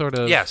 like that sort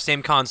of. Yeah,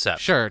 same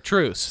concept. Sure,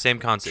 truce. Same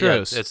concept.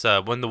 Truce. Yeah, it's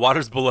when the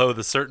water's below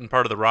the certain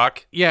part of the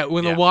rock. Yeah,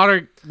 when the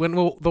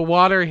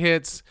water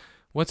hits,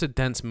 what's a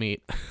dense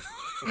meat?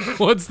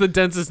 What's the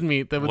densest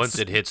meat that would Once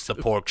it hits the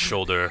pork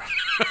shoulder.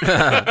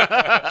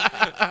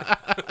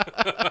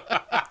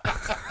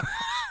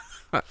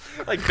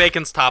 Like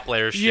bacon's top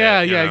layer shit.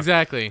 Yeah, you yeah, know?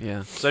 exactly.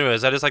 Yeah. So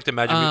anyways, I just like to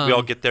imagine we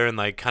all get there and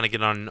like kind of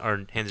get on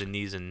our hands and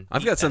knees and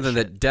I've eat got something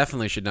shit. that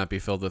definitely should not be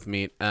filled with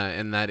meat,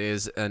 and that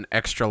is an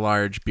extra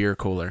large beer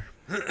cooler.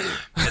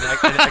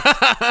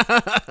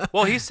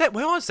 Well, he said,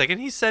 wait one second.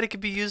 He said it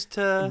could be used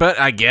to. But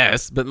I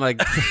guess, but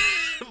like,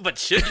 But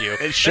should you?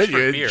 it should That's for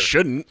you? beer. It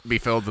shouldn't be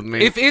filled with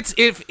meat. If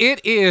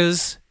it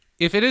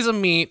is a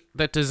meat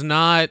that does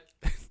not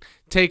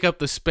take up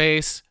the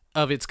space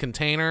of its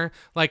container,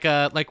 like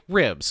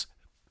ribs,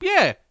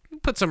 yeah, you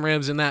put some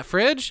ribs in that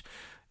fridge.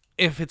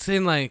 If it's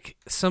in like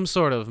some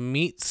sort of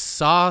meat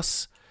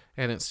sauce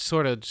and it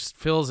sort of just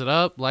fills it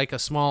up like a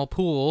small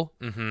pool,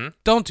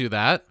 don't do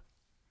that,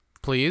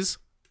 please.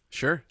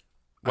 Sure.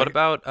 What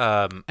about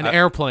An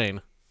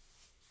airplane,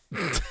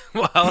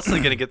 well, how else are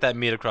they gonna get that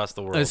meat across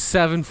the world? a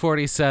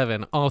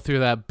 747, all through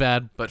that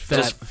bad, But that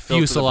just filled to the brim.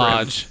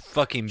 fuselage.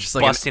 Fucking Just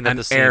like busting an at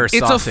the seams. air It's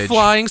sausage. a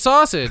flying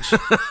sausage.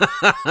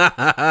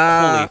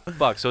 Holy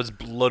fuck! So it's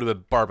loaded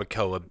with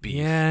barbacoa beef.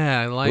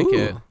 Yeah, I like Ooh.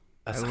 it.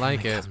 I That's-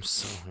 like it. I'm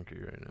so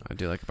hungry right now. I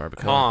do like a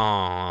barbecue. Come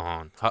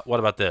on. What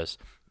about this?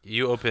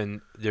 You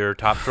open your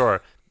top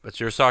drawer. It's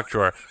your sock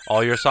drawer.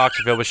 All your socks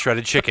are filled with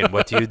shredded chicken.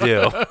 What do you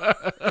do?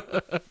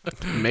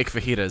 Make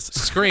fajitas.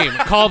 Scream.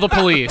 Call the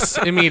police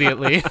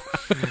immediately.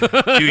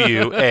 Do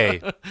you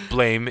A,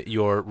 blame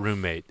your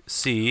roommate?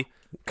 C,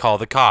 call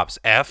the cops?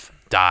 F,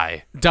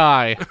 die.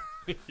 Die.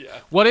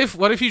 What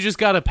if you just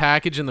got a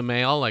package in the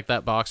mail, like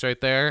that box right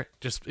there?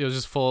 It was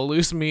just full of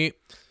loose meat,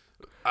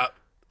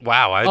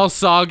 Wow, all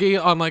soggy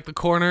on like the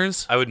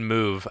corners. I would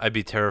move. I'd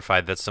be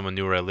terrified that someone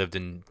knew where I lived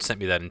and sent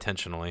me that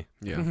intentionally.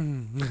 Yeah.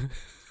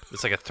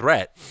 It's like a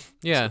threat.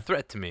 Yeah. It's a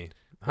threat to me.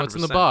 What's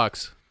in the 100%.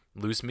 box?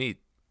 Loose meat.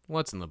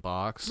 What's in the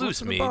box?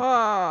 Loose meat.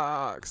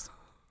 Box.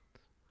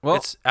 Well,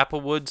 It's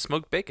applewood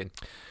smoked bacon.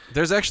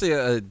 there's actually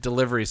a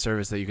delivery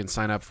service that you can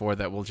sign up for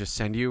that will just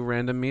send you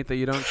random meat that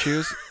you don't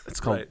choose.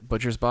 It's called Right.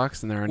 Butcher's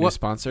Box, and they're our new What?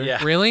 sponsor.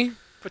 Yeah. Really?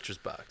 Butcher's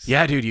box.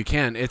 Yeah, dude, you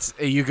can. It's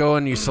you go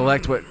and you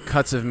select what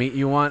cuts of meat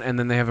you want, and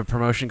then they have a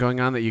promotion going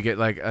on that you get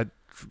like a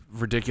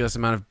ridiculous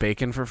amount of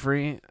bacon for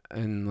free.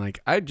 And like,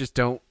 I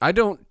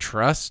don't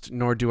trust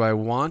nor do I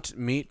want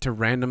meat to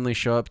randomly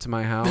show up to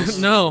my house.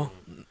 No,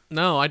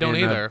 I don't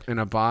in either. in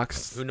a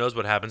box. Who knows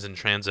what happens in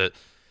transit?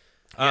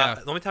 Yeah.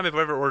 The only time I've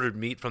ever ordered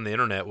meat from the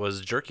internet was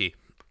jerky.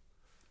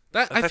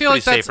 I That's feel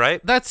like pretty safe,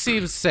 right? That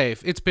seems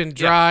safe. It's been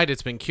dried.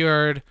 It's been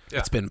cured.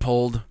 It's been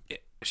pulled.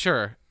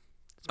 Sure.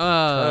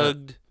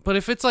 Tugged. But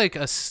if it's like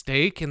a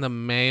steak in the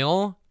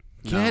mail,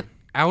 get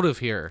out of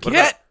here.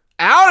 Get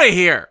out of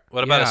here.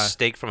 What about a Yeah.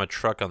 steak from a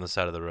truck on the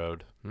side of the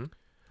road?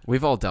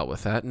 We've all dealt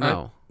with that.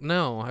 No.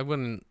 No, I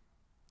wouldn't.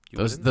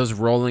 Those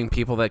rolling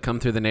people that come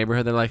through the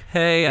neighborhood, they're like,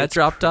 "Hey, I It's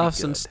dropped off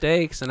pretty some good.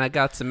 steaks and I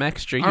got some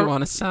extra. You Are-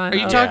 want to sign Are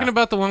you up?" talking Yeah.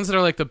 about the ones that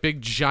are like the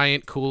big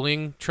giant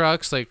cooling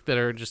trucks, like that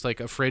are just like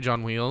a fridge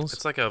on wheels?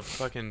 It's like a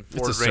fucking It's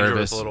Ford a Ranger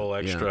service. with a little Yeah.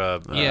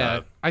 extra. Yeah,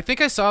 I think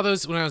I saw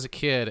those when I was a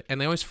kid, and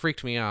they always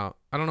freaked me out.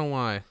 I don't know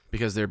why.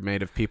 Because they're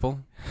made of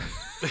people.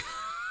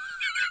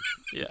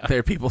 Yeah.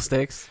 They're people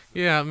steaks.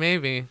 Yeah,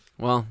 maybe.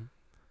 Well,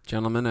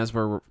 gentlemen, as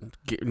we're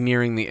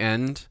nearing the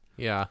end,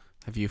 Yeah.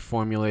 have you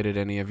formulated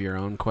any of your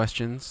own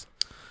questions?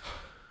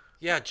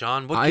 Yeah,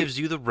 John. What I- gives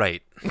you the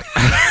right?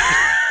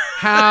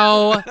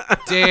 How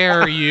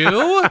dare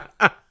you?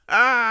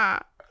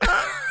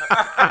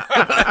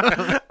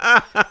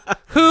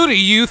 Who do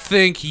you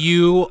think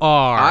you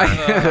are?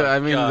 I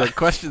mean, the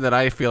question that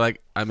I feel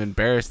like I'm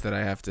embarrassed that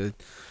I have to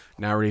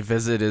now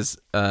revisit is,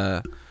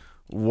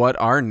 what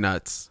are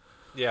nuts?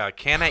 Yeah.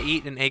 Can I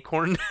eat an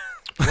acorn?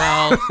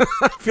 Well,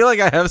 I feel like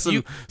I have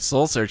some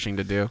soul searching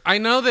to do. I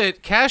know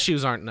that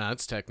cashews aren't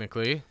nuts,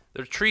 technically.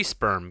 They're tree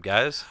sperm,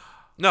 guys.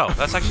 No,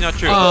 that's actually not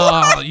true.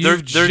 Oh,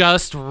 you've they're-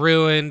 just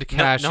ruined No,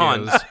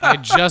 cashews. no. I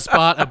just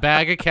bought a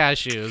bag of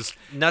cashews.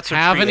 Nuts are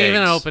Haven't tree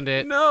even eggs. opened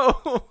it.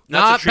 No. Nuts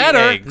Not are tree better.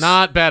 eggs.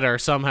 Not better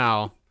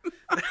somehow.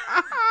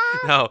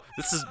 No,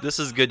 this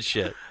is good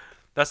shit.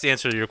 That's the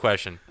answer to your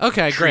question.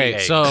 Okay, Tree great.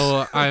 eggs.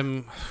 So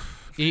I'm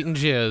eating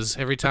jizz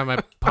every time I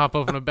pop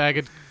open a bag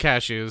of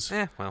cashews.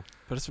 Well,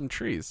 But it's from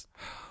trees.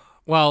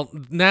 Well,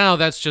 now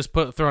that's just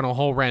throwing a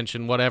whole wrench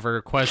in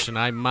whatever question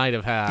I might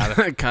have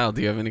had. Kyle,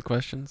 do you have any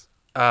questions?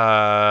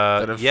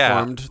 have yeah.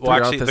 formed Well,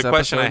 throughout actually, this the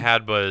question I episode?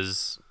 had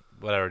was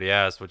what I already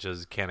asked, which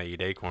is, can I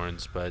eat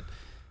acorns? But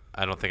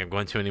I don't think I'm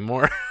going to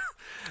anymore.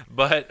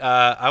 But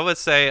I would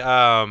say,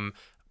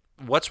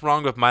 what's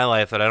wrong with my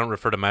life that I don't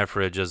refer to my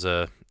fridge as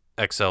a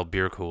XL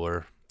beer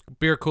cooler?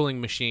 Beer cooling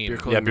machine. Beer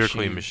cooling Beer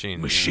cooling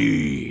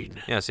machine.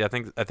 Yeah. See, I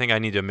think I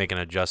need to make an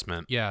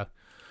adjustment. Yeah.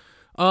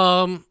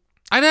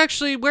 I'd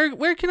actually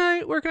where can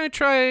I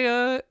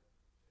try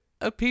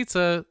a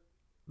pizza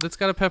that's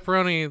got a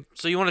pepperoni?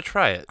 So you want to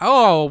try it?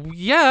 Oh,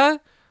 yeah.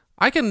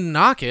 I can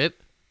knock it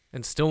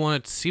and still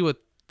want to see what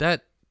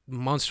that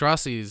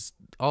monstrosity is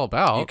all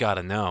about. You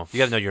gotta know. You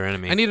gotta know your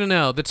enemy. I need to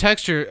know. The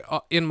texture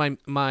in my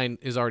mind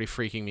is already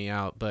freaking me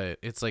out, but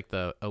it's like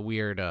a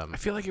weird I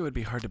feel like it would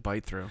be hard to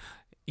bite through.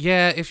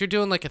 Yeah, if you're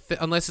doing like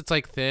unless it's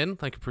like thin,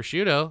 like a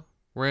prosciutto,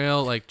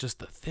 real like just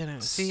the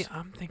thinnest. See,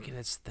 I'm thinking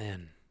it's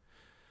thin.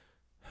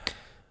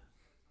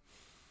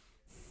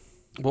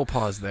 We'll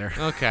pause there.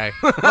 Okay.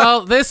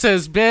 Well, this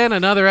has been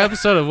another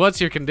episode of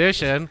What's Your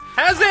Condition?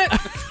 Has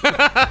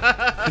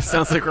it? It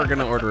sounds like we're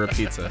gonna order a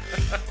pizza.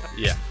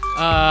 Yeah.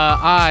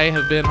 I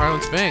have been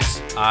Harlan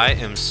Spinks. I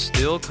am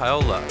still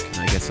Kyle Luck.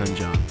 I guess I'm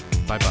John.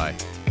 Bye-bye.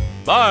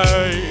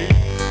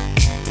 Bye.